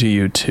sound new to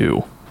you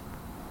too.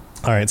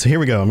 All right, so here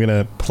we go. I'm going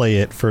to play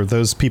it for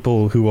those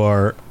people who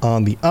are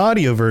on the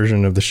audio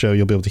version of the show.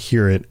 You'll be able to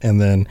hear it,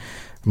 and then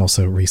I'm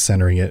also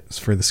recentering it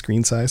for the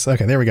screen size.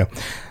 Okay, there we go.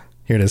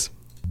 Here it is.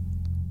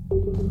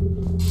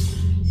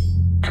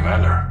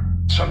 Commander,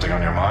 something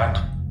on your mind?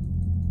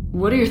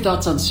 What are your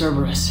thoughts on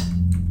Cerberus?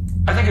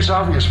 I think it's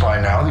obvious by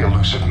now the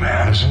Elusive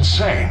Man is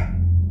insane.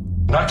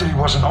 Not that he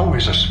wasn't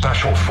always a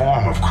special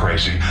form of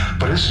crazy,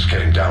 but this is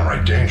getting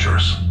downright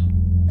dangerous.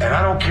 And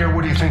I don't care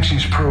what he thinks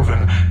he's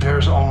proven,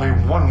 there's only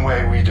one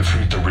way we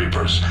defeat the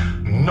Reapers.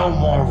 No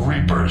more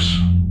Reapers.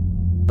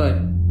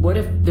 But what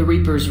if the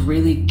Reapers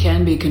really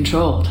can be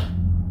controlled?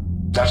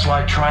 That's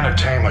like trying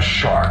to tame a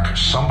shark.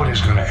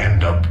 Somebody's gonna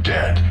end up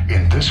dead.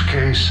 In this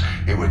case,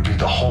 it would be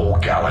the whole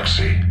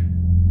galaxy.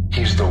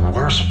 He's the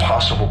worst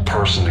possible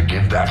person to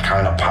give that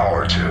kind of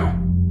power to.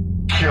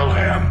 Kill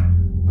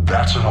him.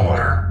 That's an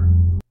order.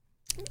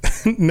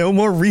 No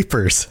more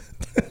Reapers.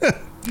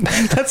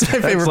 That's my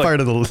favorite part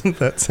of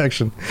that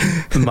section.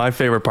 My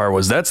favorite part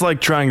was, that's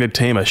like trying to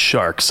tame a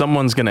shark.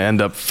 Someone's going to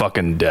end up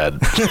fucking dead.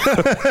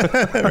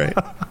 Right.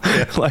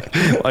 Yeah.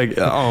 Like,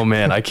 oh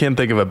man, I can't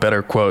think of a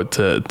better quote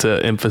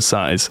to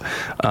emphasize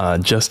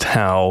just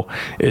how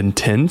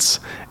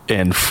intense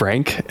and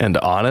frank and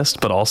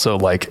honest, but also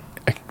like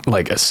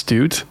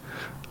astute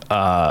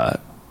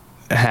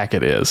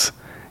Hackett is.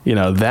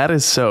 That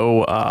is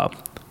so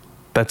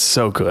that's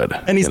so good.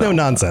 And he's no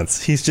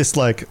nonsense. He's just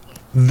like,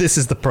 this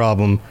is the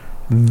problem,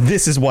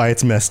 this is why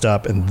it's messed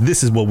up, and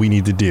this is what we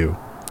need to do.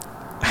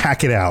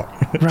 hack it out.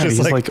 Right. Just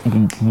He's like,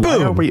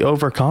 why are we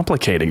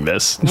overcomplicating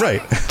this?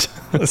 Right.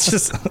 This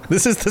is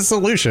the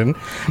solution.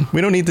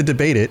 We don't need to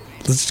debate it.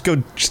 Let's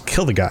just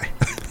kill the guy.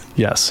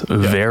 Yes.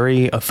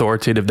 Very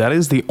authoritative. That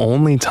is the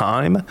only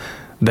time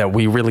that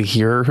we really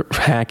hear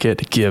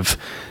Hackett give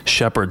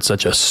Shepard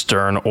such a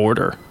stern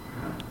order.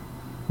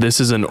 This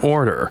is an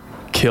order.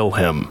 Kill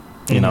him.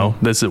 You know,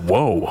 this is,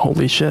 whoa,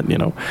 holy shit, you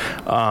know.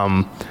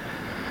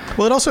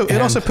 Well, it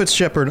also puts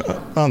Shepard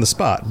on the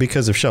spot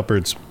because of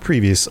Shepard's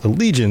previous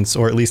allegiance,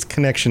 or at least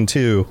connection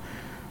to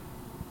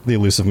the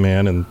elusive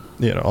man, and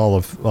you know all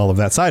of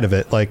that side of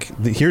it. Like,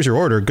 here's your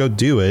order, go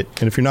do it,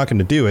 and if you're not going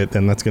to do it,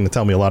 then that's going to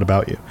tell me a lot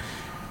about you.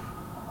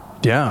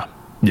 Yeah,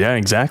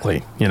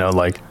 exactly. You know,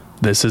 like,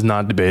 this is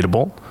not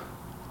debatable.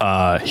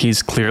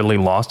 He's clearly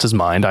lost his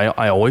mind.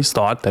 I always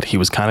thought that he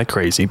was kind of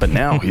crazy, but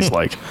now he's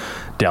like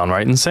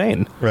downright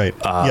insane. Right.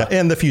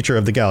 And the future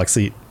of the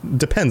galaxy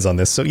depends on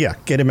this. So yeah,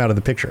 get him out of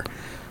the picture.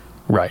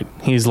 Right.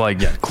 He's like,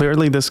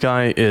 clearly this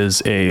guy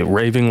is a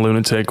raving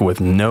lunatic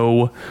with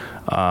no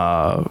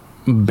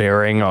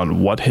bearing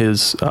on what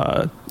his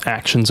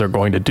actions are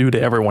going to do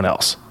to everyone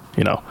else.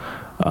 You know,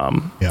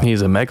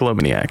 he's a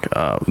megalomaniac.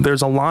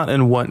 There's a lot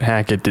in what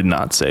Hackett did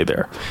not say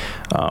there.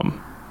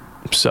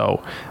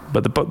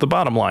 But the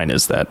bottom line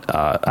is that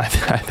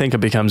I think it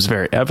becomes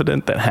very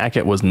evident that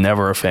Hackett was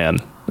never a fan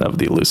of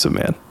the elusive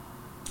man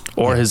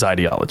or his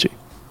ideology.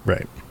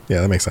 Right.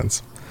 Yeah, that makes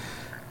sense.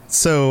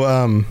 So,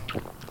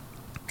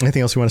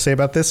 anything else you want to say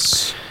about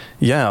this?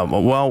 Yeah,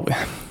 well,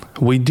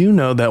 we do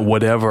know that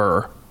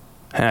whatever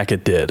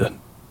Hackett did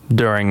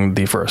during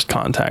the First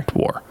Contact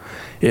War,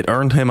 it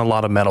earned him a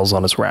lot of medals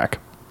on his rack.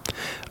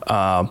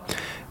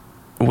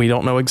 We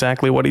don't know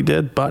exactly what he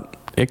did, but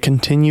it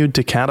continued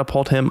to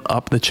catapult him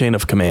up the chain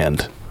of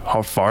command,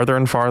 farther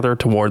and farther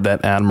toward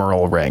that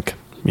admiral rank,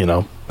 you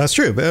know? That's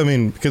true. I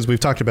mean, because we've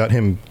talked about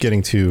him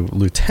getting to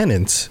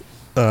lieutenant,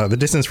 the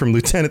distance from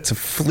lieutenant to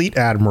fleet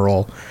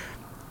admiral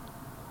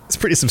is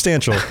pretty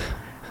substantial.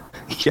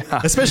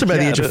 Yeah. Especially by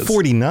the age of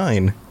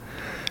 49.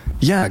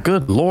 Yeah,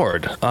 good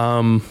Lord.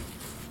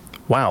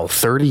 Wow,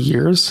 30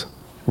 years?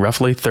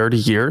 Roughly 30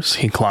 years.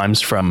 He climbs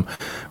from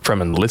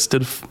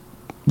enlisted,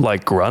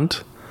 like,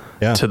 grunt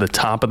to the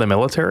top of the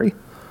military.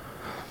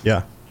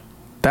 Yeah.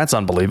 That's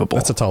unbelievable.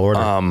 That's a tall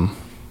order.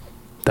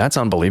 That's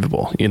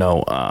unbelievable. You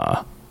know,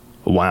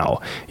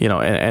 wow. You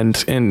know,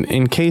 and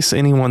in case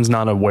anyone's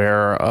not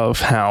aware of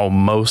how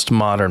most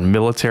modern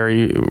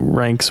military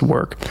ranks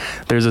work,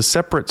 there's a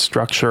separate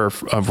structure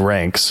of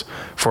ranks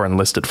for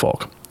enlisted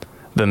folk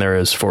than there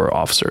is for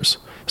officers.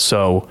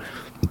 So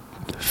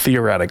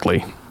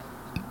theoretically,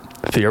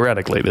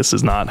 this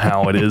is not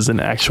how it is in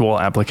actual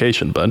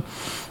application, but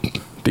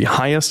the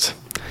highest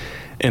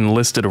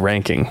enlisted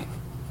ranking,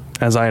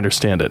 as I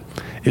understand it,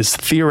 is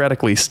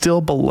theoretically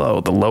still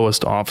below the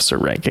lowest officer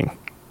ranking,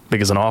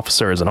 because an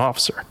officer is an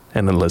officer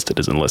and enlisted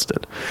is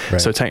enlisted.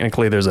 Right. So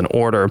technically there's an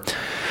order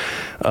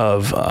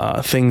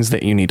of things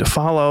that you need to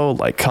follow,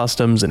 like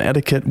customs and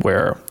etiquette,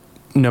 where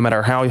no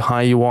matter how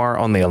high you are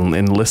on the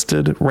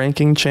enlisted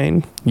ranking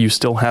chain, you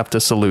still have to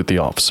salute the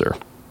officer.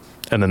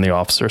 And then the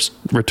officer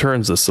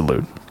returns the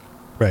salute.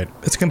 Right.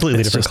 It's a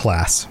completely different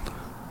class.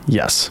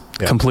 Yes.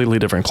 Yeah. Completely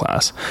different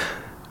class.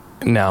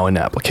 Now, in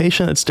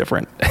application, it's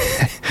different.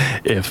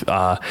 If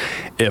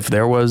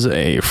there was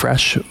a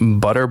fresh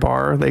butter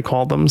bar, they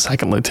call them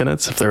second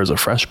lieutenants. If there was a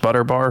fresh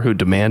butter bar who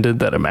demanded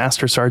that a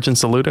master sergeant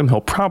salute him,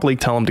 he'll probably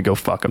tell him to go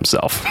fuck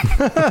himself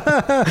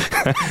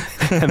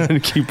and then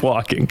keep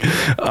walking.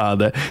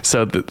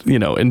 You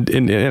know,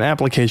 in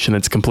application,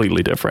 it's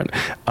completely different.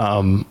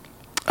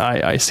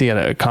 I see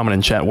a comment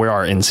in chat, where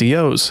are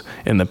NCOs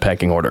in the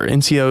pecking order?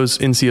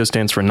 NCO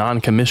stands for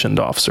non-commissioned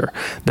officer.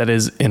 That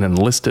is an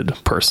enlisted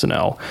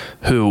personnel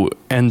who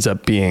ends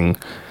up being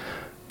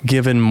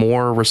given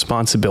more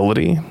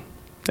responsibility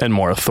and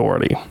more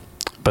authority,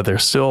 but they're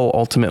still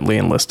ultimately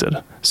enlisted.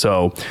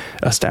 So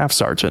a staff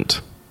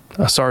sergeant,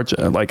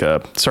 like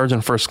a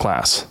sergeant first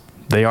class,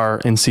 they are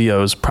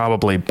NCOs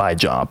probably by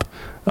job.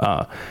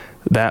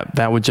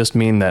 That would just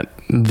mean that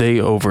they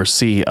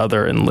oversee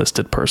other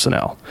enlisted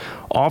personnel.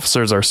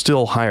 Officers are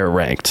still higher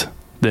ranked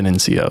than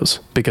NCOs,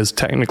 because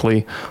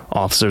technically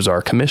officers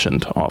are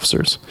commissioned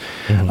officers.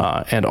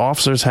 Mm-hmm. And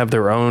officers have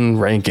their own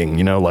ranking,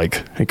 you know,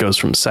 like it goes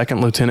from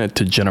second lieutenant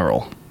to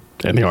general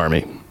in the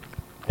Army.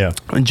 Yeah.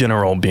 And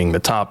general being the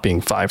top,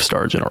 being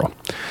 5-star general.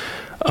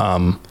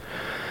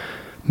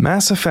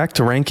 Mass Effect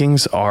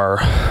rankings are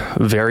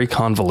very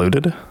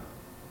convoluted.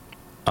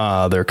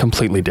 They're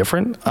completely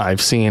different.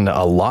 I've seen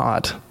a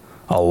lot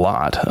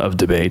of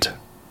debate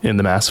in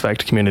the Mass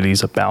Effect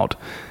communities about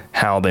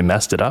how they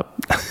messed it up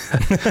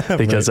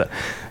because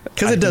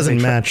it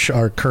doesn't match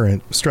our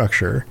current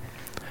structure.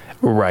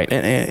 Right.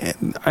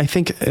 And I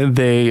think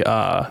they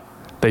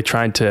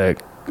tried to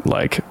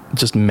like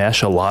just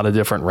mesh a lot of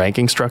different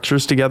ranking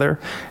structures together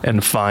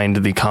and find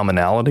the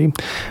commonality.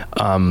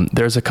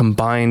 There's a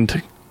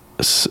combined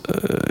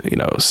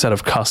set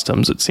of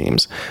customs, it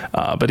seems.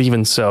 But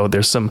even so,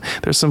 there's some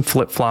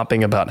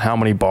flip-flopping about how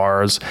many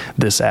bars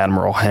this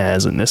admiral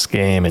has in this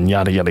game, and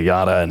yada yada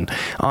yada. And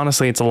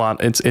honestly, it's a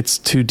lot. It's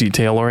too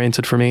detail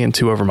oriented for me and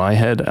too over my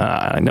head.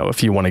 I know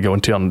if you want to go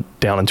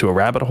down into a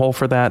rabbit hole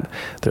for that,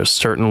 there's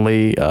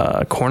certainly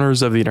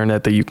corners of the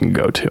internet that you can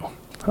go to.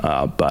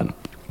 But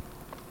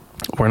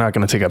we're not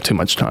going to take up too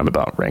much time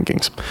about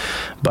rankings.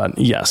 But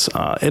yes,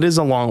 it is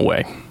a long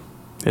way.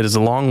 It is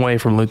a long way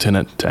from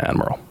lieutenant to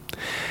admiral.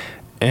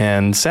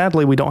 And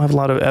sadly, we don't have a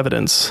lot of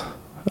evidence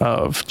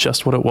of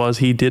just what it was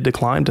he did to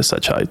climb to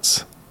such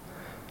heights.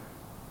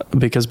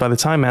 Because by the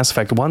time Mass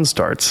Effect 1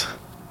 starts,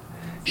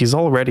 he's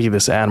already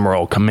this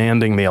admiral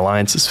commanding the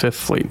Alliance's 5th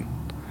Fleet.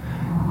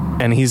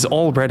 And he's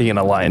already an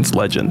Alliance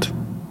legend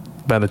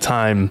by the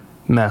time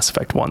Mass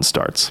Effect 1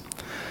 starts.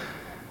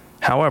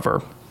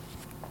 However,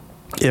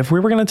 if we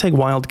were going to take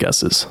wild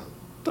guesses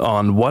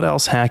on what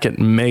else Hackett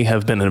may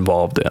have been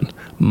involved in,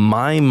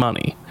 my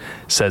money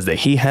says that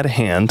he had a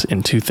hand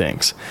in two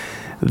things.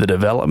 The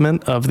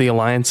development of the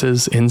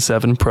Alliance's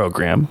N7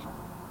 program,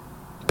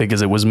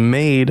 because it was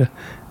made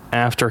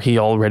after he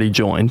already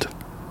joined,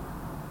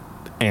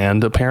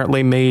 and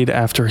apparently made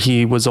after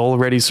he was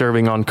already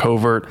serving on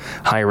covert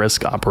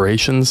high-risk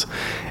operations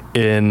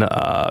in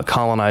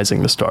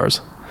colonizing the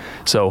stars.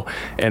 So,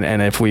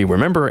 and if we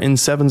remember,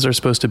 N7s are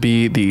supposed to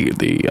be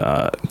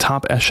the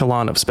top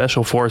echelon of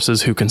special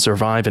forces who can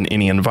survive in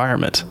any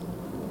environment.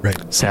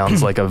 Right.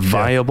 Sounds like a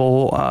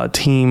viable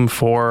team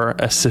for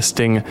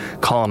assisting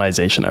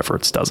colonization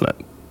efforts, doesn't it?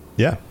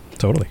 Yeah,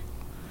 totally.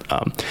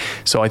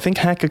 So I think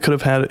Hackett could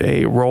have had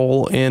a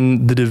role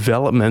in the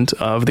development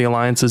of the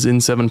Alliance's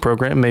N7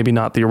 program, maybe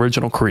not the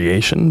original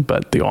creation,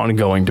 but the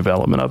ongoing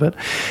development of it.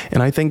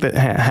 And I think that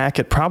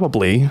Hackett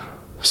probably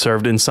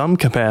served in some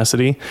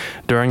capacity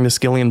during the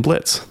Skillian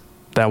Blitz.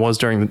 That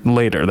was later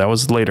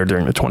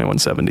during the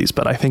 2170s,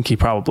 but I think he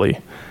probably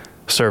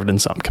served in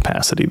some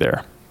capacity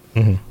there.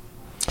 Mm-hmm.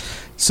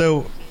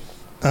 So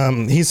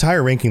he's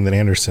higher ranking than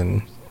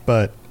Anderson,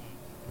 but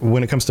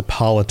when it comes to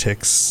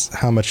politics,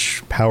 how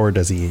much power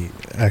does he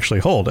actually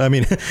hold? I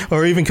mean,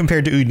 or even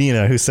compared to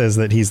Udina, who says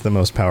that he's the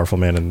most powerful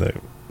man in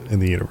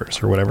the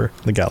universe or whatever,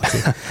 the galaxy.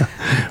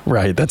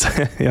 Right. That's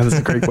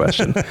a great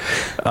question.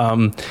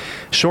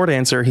 Short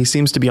answer, he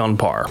seems to be on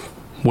par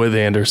with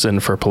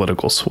Anderson for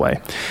political sway,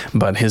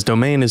 but his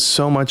domain is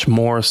so much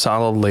more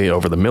solidly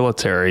over the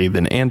military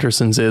than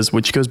Anderson's is,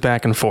 which goes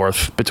back and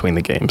forth between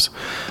the games.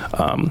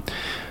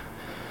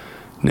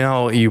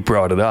 Now you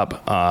brought it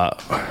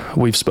up.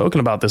 We've spoken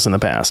about this in the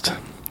past.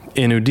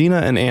 In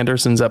Udina and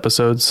Anderson's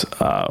episodes,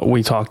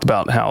 we talked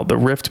about how the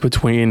rift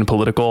between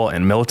political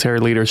and military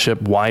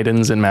leadership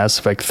widens in Mass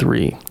Effect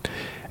 3.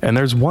 And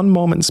there's one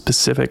moment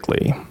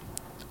specifically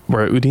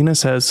where Udina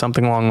says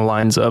something along the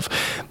lines of,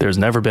 "There's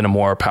never been a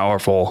more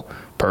powerful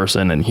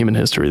person in human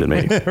history than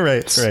me."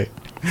 Right.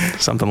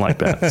 Something like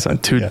that. So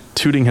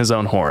tooting his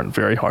own horn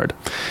very hard.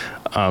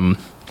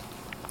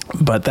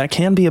 But that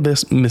can be a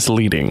bit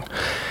misleading.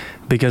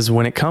 Because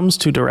when it comes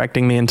to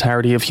directing the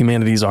entirety of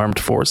humanity's armed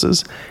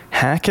forces,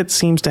 Hackett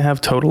seems to have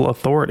total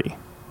authority.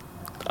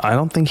 I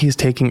don't think he's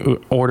taking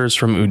orders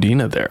from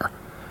Udina there.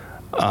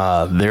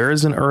 There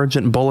is an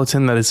urgent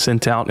bulletin that is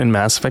sent out in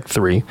Mass Effect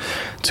 3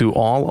 to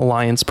all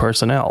Alliance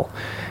personnel,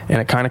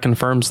 and it kind of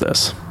confirms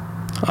this.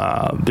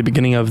 The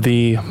beginning of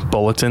the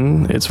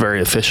bulletin, it's very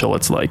official.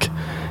 It's like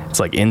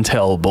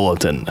Intel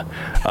bulletin,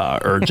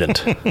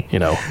 urgent,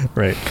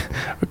 right.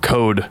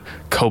 Code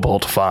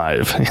Cobalt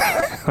 5.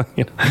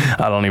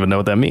 I don't even know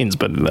what that means,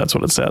 but that's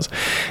what it says.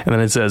 And then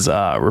it says,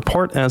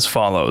 report as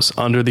follows.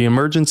 Under the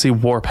Emergency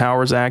War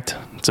Powers Act,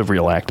 it's a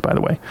real act, by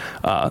the way.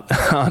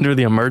 Under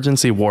the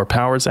Emergency War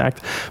Powers Act,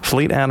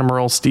 Fleet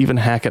Admiral Stephen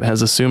Hackett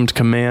has assumed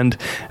command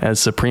as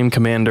Supreme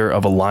Commander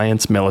of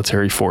Alliance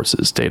Military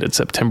Forces, dated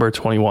September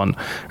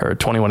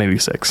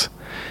 2186.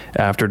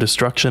 After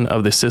destruction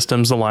of the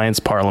Systems Alliance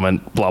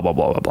Parliament, blah, blah,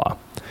 blah, blah, blah.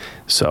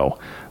 So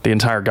the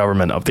entire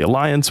government of the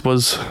Alliance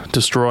was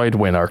destroyed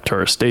when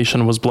Arcturus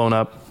Station was blown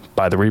up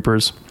by the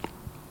Reapers.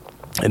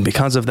 And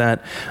because of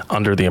that,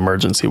 under the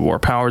Emergency War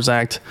Powers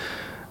Act,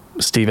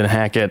 Stephen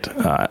Hackett,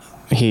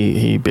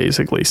 he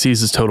basically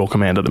seizes total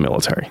command of the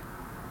military.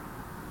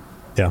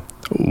 Yeah.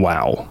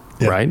 Wow.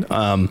 Yeah. Right?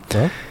 Well.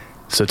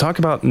 So talk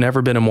about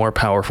never been a more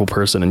powerful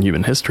person in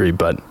human history,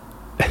 but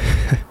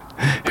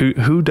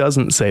who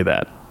doesn't say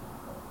that?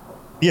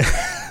 Yeah.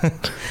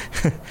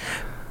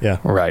 Yeah.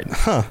 Right.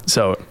 Huh.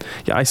 So,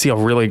 yeah, I see a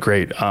really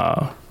great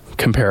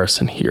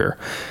comparison here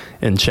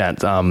in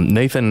chat.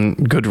 Nathan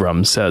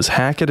Goodrum says,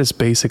 Hackett is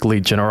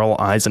basically General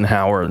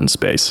Eisenhower in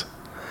space.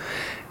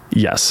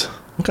 Yes.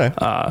 Okay.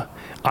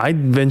 I'd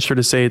venture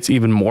to say it's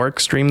even more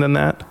extreme than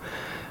that,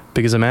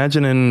 because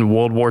imagine in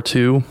World War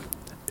II,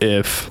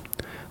 if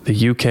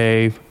the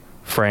UK,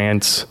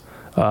 France,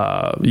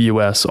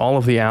 US, all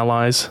of the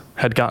allies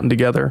had gotten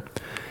together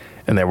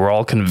and they were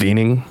all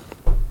convening,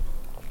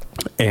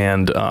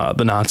 and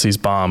the Nazis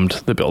bombed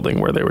the building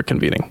where they were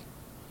convening.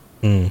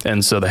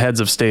 And so the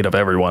heads of state of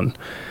everyone,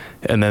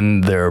 and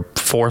then their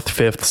 4th,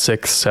 5th,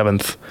 6th,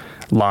 7th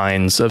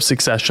lines of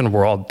succession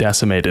were all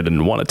decimated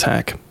in one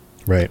attack.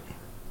 Right.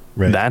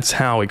 That's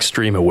how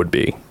extreme it would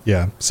be.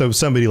 Yeah. So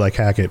somebody like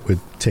Hackett would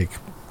take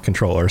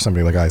control, or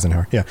somebody like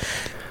Eisenhower. Yeah.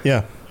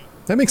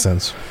 That makes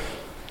sense.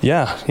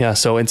 Yeah.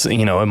 So it's,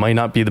 it might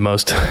not be the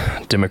most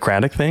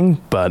democratic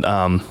thing, but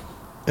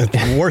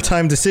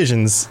wartime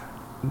decisions,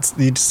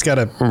 you just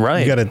gotta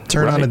you gotta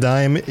turn on a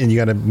dime, and you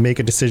gotta make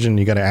a decision.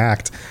 You gotta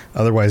act,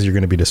 otherwise you're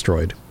going to be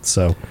destroyed.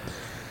 So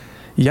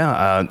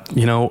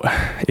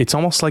it's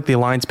almost like the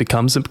Alliance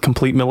becomes a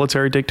complete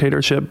military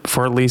dictatorship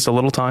for at least a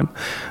little time.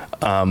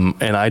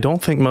 And I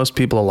don't think most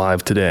people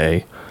alive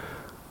today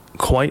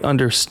quite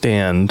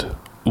understand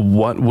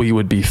what we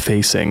would be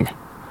facing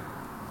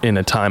in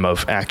a time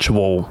of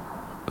actual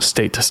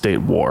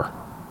state-to-state war.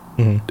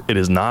 Mm-hmm. It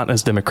is not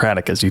as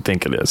democratic as you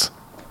think it is.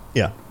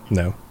 Yeah,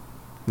 no,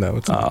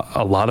 it's not.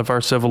 A lot of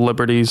our civil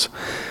liberties,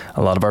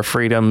 a lot of our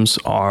freedoms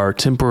are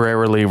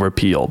temporarily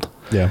repealed.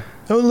 Yeah.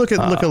 Oh, look at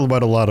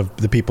what a lot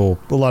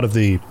of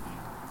the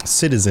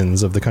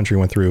citizens of the country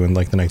went through in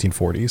like the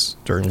 1940s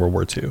during World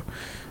War II.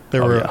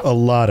 There were a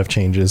lot of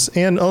changes,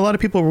 and a lot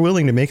of people were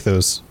willing to make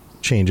those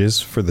changes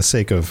for the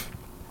sake of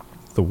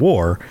the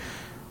war,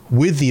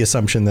 with the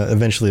assumption that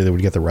eventually they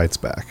would get the rights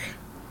back.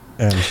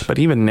 But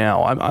even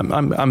now,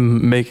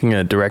 I'm making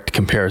a direct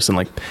comparison.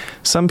 Like,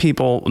 some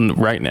people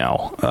right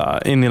now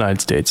in the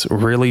United States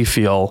really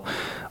feel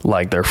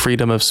like their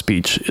freedom of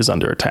speech is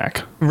under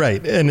attack.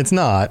 Right, and it's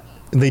not.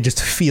 They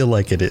just feel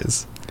like it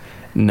is.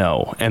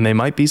 No, and they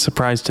might be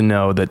surprised to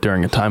know that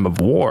during a time of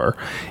war,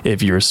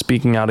 if you're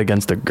speaking out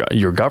against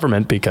your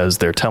government because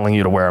they're telling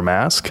you to wear a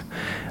mask,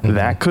 mm-hmm.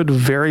 that could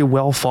very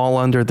well fall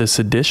under the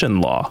sedition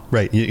law.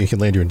 Right, you can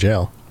land you in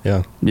jail.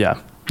 Yeah. Yeah.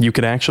 You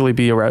could actually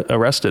be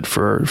arrested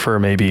for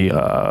maybe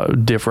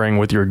differing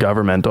with your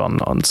government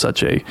on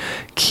such a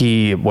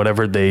key,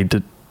 whatever they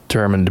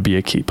determined to be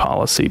a key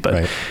policy.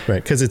 But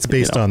right, because it's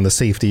based on the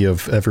safety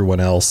of everyone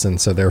else, and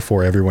so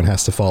therefore everyone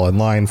has to fall in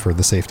line for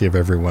the safety of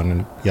everyone,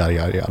 and yada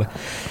yada yada.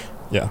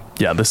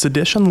 Yeah, the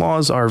sedition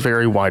laws are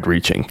very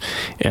wide-reaching,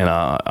 and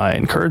I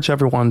encourage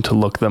everyone to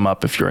look them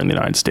up if you're in the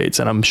United States.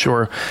 And I'm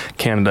sure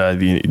Canada,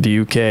 the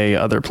UK,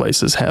 other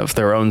places have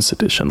their own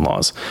sedition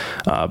laws,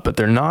 but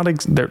they're not.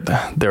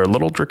 They're a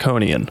little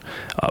draconian,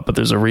 but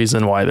there's a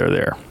reason why they're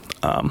there.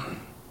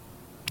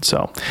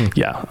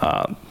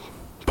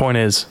 Point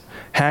is,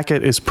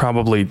 Hackett is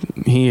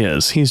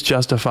he's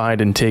justified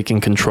in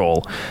taking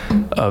control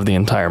of the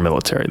entire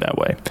military that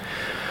way.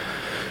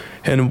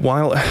 And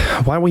while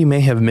we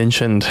may have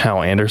mentioned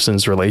how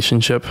Anderson's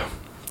relationship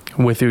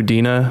with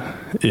Udina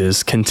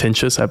is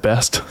contentious at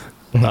best,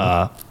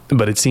 mm-hmm.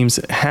 But it seems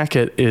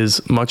Hackett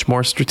is much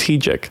more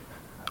strategic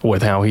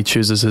with how he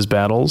chooses his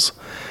battles,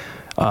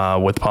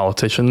 with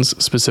politicians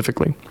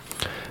specifically.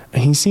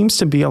 He seems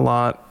to be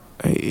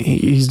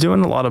he's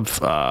doing a lot of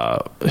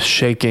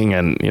shaking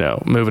and,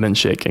 moving and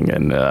shaking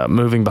and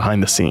moving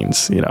behind the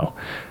scenes,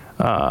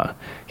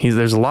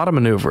 there's a lot of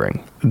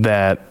maneuvering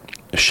that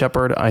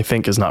Shepard, I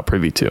think, is not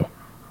privy to.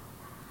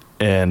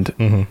 And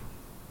mm-hmm.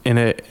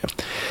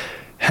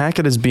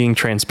 Hackett is being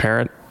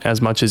transparent as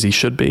much as he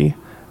should be,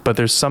 but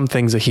there's some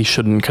things that he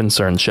shouldn't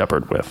concern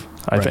Shepard with,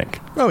 I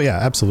think. Oh, yeah,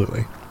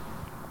 absolutely.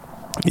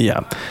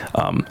 Yeah.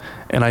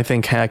 And I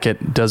think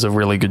Hackett does a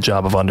really good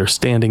job of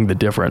understanding the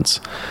difference.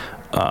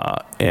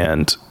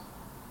 And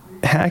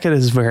Hackett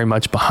is very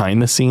much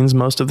behind the scenes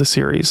most of the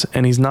series,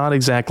 and he's not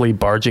exactly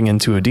barging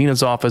into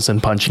Udina's office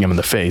and punching him in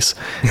the face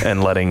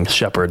and letting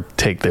Shepard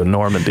take the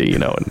Normandy,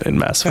 in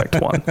Mass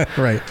Effect 1.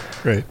 Right.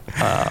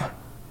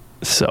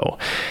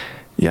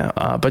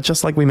 But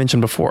just like we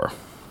mentioned before,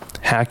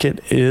 Hackett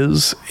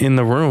is in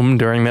the room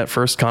during that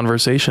first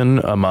conversation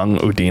among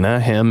Udina,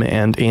 him,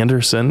 and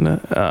Anderson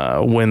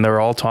when they're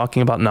all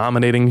talking about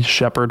nominating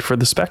Shepard for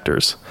the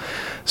Spectres.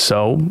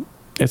 So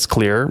it's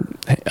clear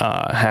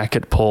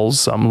Hackett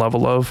pulls some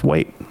level of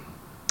weight.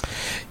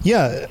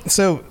 Yeah,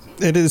 so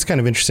it is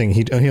kind of interesting.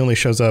 He only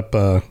shows up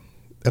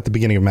at the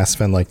beginning of Mass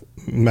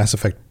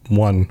Effect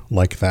 1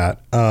 like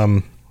that,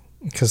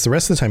 because the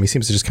rest of the time he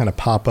seems to just kind of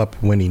pop up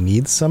when he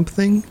needs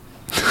something.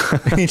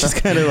 He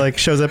just kind of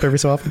shows up every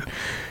so often.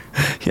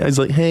 Yeah, he's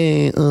like,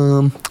 hey,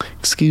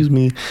 excuse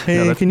me.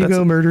 Hey, can you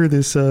go murder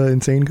this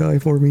insane guy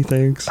for me?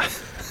 Thanks.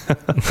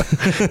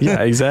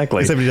 Yeah, exactly.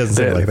 Except he doesn't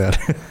say it like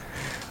that.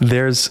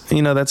 There's,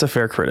 that's a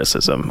fair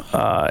criticism,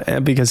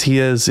 because he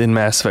is, in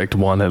Mass Effect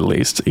 1 at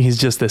least, he's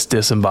just this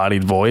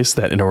disembodied voice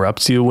that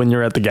interrupts you when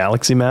you're at the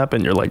galaxy map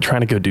and you're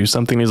trying to go do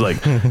something. He's like,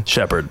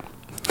 Shepard,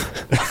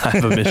 I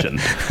have a mission.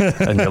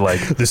 And you're like,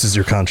 this is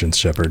your conscience,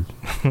 Shepard.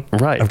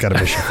 Right. I've got a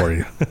mission for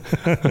you.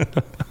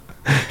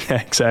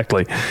 Yeah,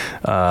 exactly.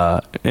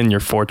 In your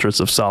fortress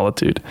of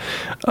solitude.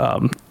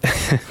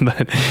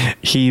 But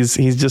he's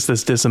just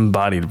this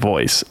disembodied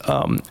voice.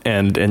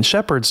 And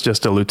Shepard's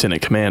just a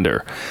lieutenant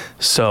commander.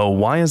 So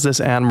why is this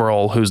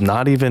admiral, who's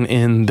not even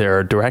in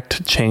their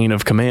direct chain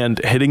of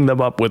command, hitting them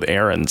up with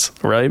errands,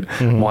 right?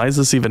 Mm-hmm. Why is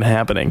this even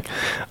happening?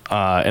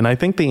 And I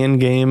think the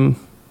in-game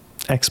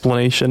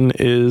explanation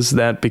is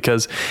that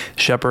because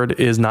Shepard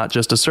is not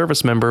just a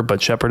service member,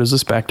 but Shepard is a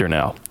Spectre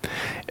now.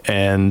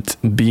 And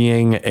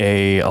being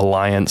a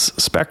Alliance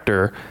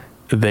Spectre,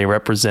 they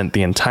represent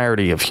the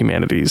entirety of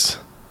humanity's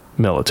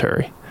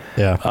military.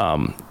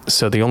 Yeah.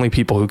 So the only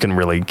people who can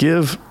really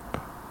give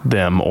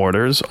them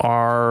orders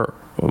are,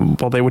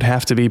 well, they would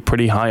have to be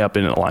pretty high up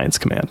in Alliance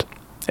Command,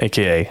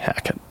 aka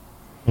Hackett.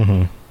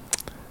 Mm-hmm.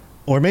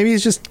 Or maybe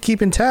he's just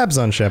keeping tabs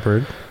on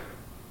Shepard.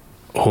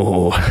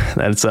 Oh,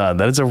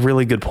 that is a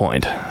really good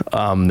point.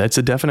 That's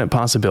a definite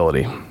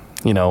possibility.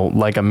 You know,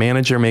 like a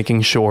manager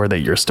making sure that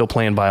you're still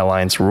playing by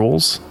Alliance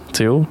rules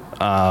too,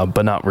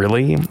 but not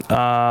really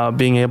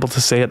being able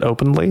to say it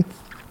openly.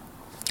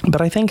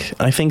 But I think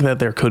that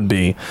there could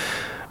be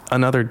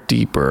another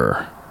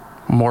deeper,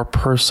 more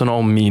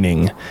personal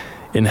meaning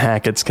in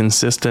Hackett's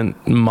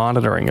consistent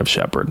monitoring of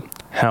Shepard.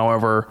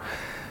 However,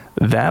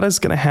 that is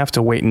going to have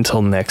to wait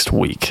until next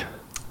week.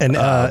 And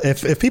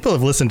if people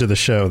have listened to the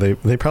show,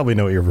 they probably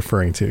know what you're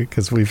referring to,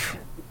 because we've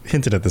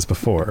hinted at this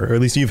before, or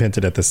at least you've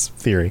hinted at this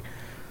theory.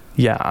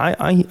 Yeah,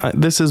 I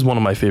this is one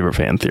of my favorite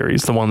fan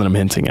theories, the one that I'm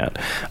hinting at.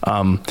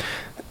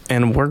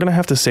 And we're going to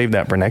have to save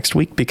that for next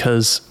week,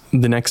 because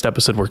the next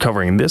episode we're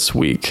covering this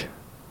week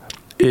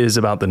is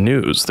about the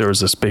news. There was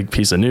this big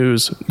piece of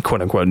news,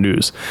 quote unquote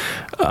news,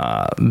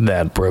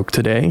 that broke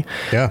today.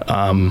 Yeah.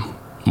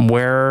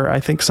 Where I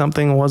think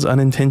something was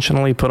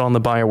unintentionally put on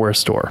the BioWare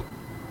store.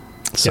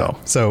 So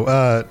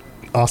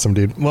awesome,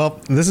 dude. Well,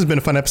 this has been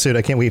a fun episode.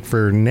 I can't wait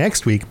for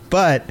next week,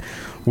 but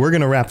we're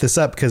going to wrap this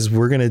up because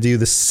we're going to do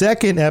the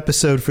second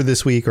episode for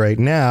this week right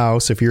now.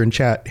 So if you're in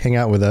chat, hang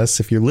out with us.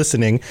 If you're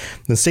listening,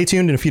 then stay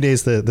tuned. In a few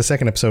days, the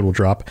second episode will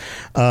drop.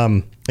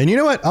 And you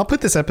know what? I'll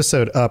put this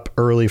episode up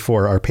early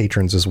for our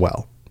patrons as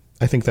well.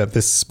 I think that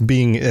this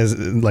being as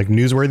like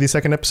newsworthy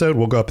second episode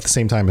will go up at the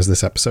same time as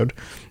this episode.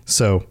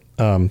 So,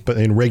 but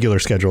in regular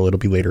schedule, it'll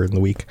be later in the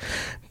week.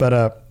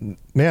 But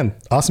man,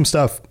 awesome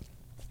stuff.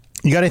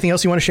 You got anything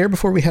else you want to share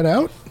before we head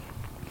out?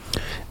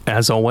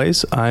 As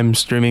always, I'm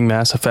streaming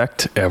Mass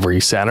Effect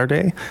every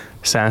Saturday.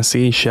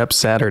 Sassy Shep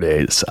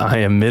Saturdays. I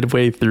am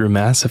midway through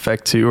Mass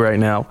Effect 2 right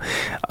now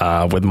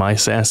with my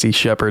Sassy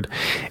Shepard,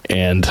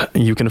 and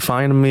you can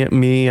find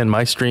me and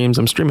my streams.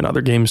 I'm streaming other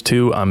games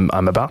too. I'm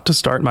about to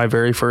start my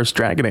very first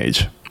Dragon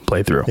Age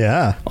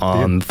playthrough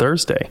on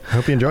Thursday. I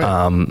hope you enjoy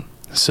it.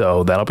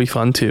 So that'll be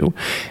fun too.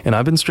 And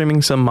I've been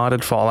streaming some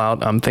modded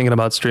Fallout. I'm thinking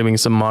about streaming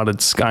some modded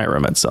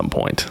Skyrim at some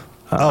point.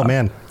 Oh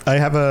man, I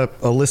have a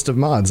list of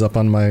mods up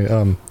on my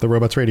the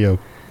Robots Radio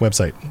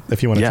website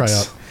if you want to try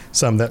out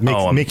some that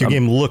make your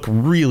game look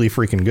really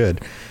freaking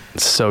good.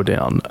 So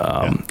down.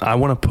 I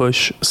want to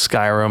push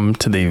Skyrim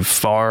to the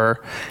far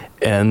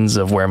ends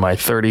of where my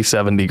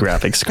 3070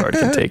 graphics card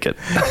can take it.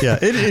 Yeah,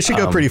 it should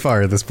go pretty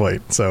far at this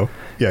point. So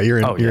yeah, you're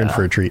in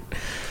for a treat.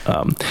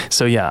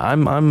 So yeah,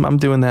 I'm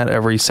doing that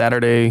every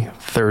Saturday,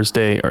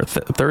 Thursday, or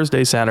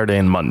Thursday, Saturday,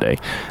 and Monday.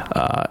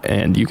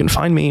 And you can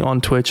find me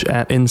on Twitch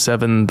at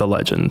N7 The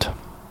Legend.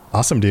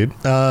 Awesome, dude.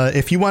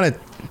 If you want to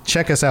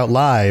check us out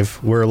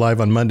live, we're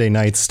live on Monday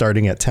nights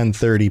starting at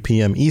 10:30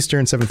 p.m.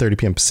 Eastern, 7:30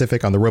 p.m.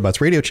 Pacific on the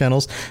Robots Radio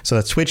channels. So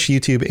that's Twitch,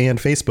 YouTube, and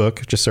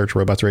Facebook. Just search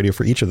Robots Radio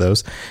for each of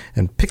those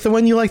and pick the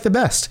one you like the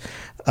best.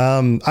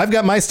 I've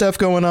got my stuff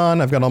going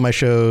on. I've got all my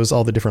shows,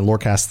 all the different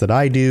lorecasts that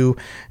I do,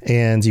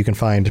 and you can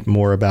find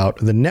more about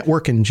the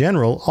network in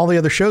general, all the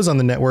other shows on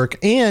the network,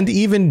 and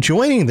even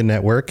joining the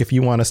network if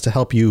you want us to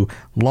help you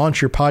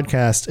launch your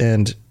podcast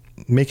and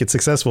make it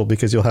successful,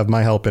 because you'll have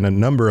my help and a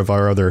number of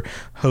our other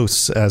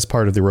hosts as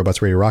part of the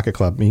Robots Radio Rocket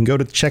Club. You can go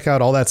to check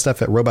out all that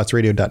stuff at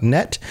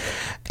robotsradio.net.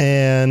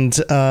 And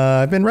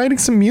I've been writing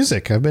some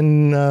music. I've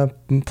been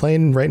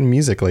writing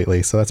music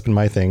lately, so that's been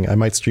my thing. I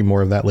might stream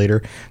more of that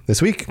later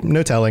this week.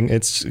 No telling.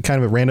 It's kind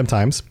of at random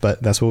times,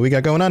 but that's what we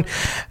got going on.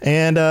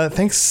 And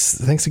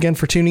thanks again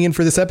for tuning in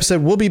for this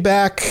episode. We'll be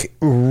back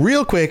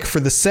real quick for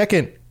the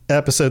second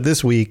episode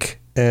this week,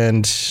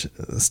 and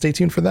stay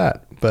tuned for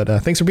that. But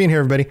thanks for being here,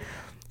 everybody.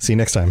 See you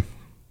next time.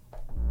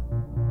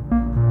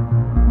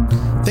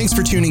 Thanks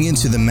for tuning in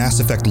to the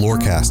Mass Effect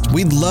Lorecast.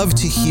 We'd love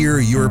to hear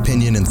your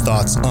opinion and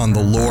thoughts on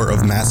the lore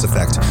of Mass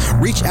Effect.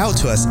 Reach out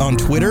to us on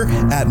Twitter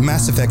at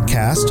Mass Effect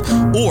Cast,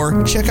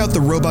 or check out the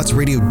Robots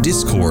Radio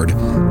Discord.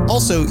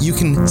 Also, you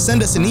can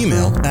send us an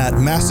email at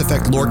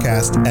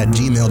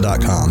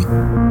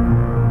masseffectlorecast@gmail.com.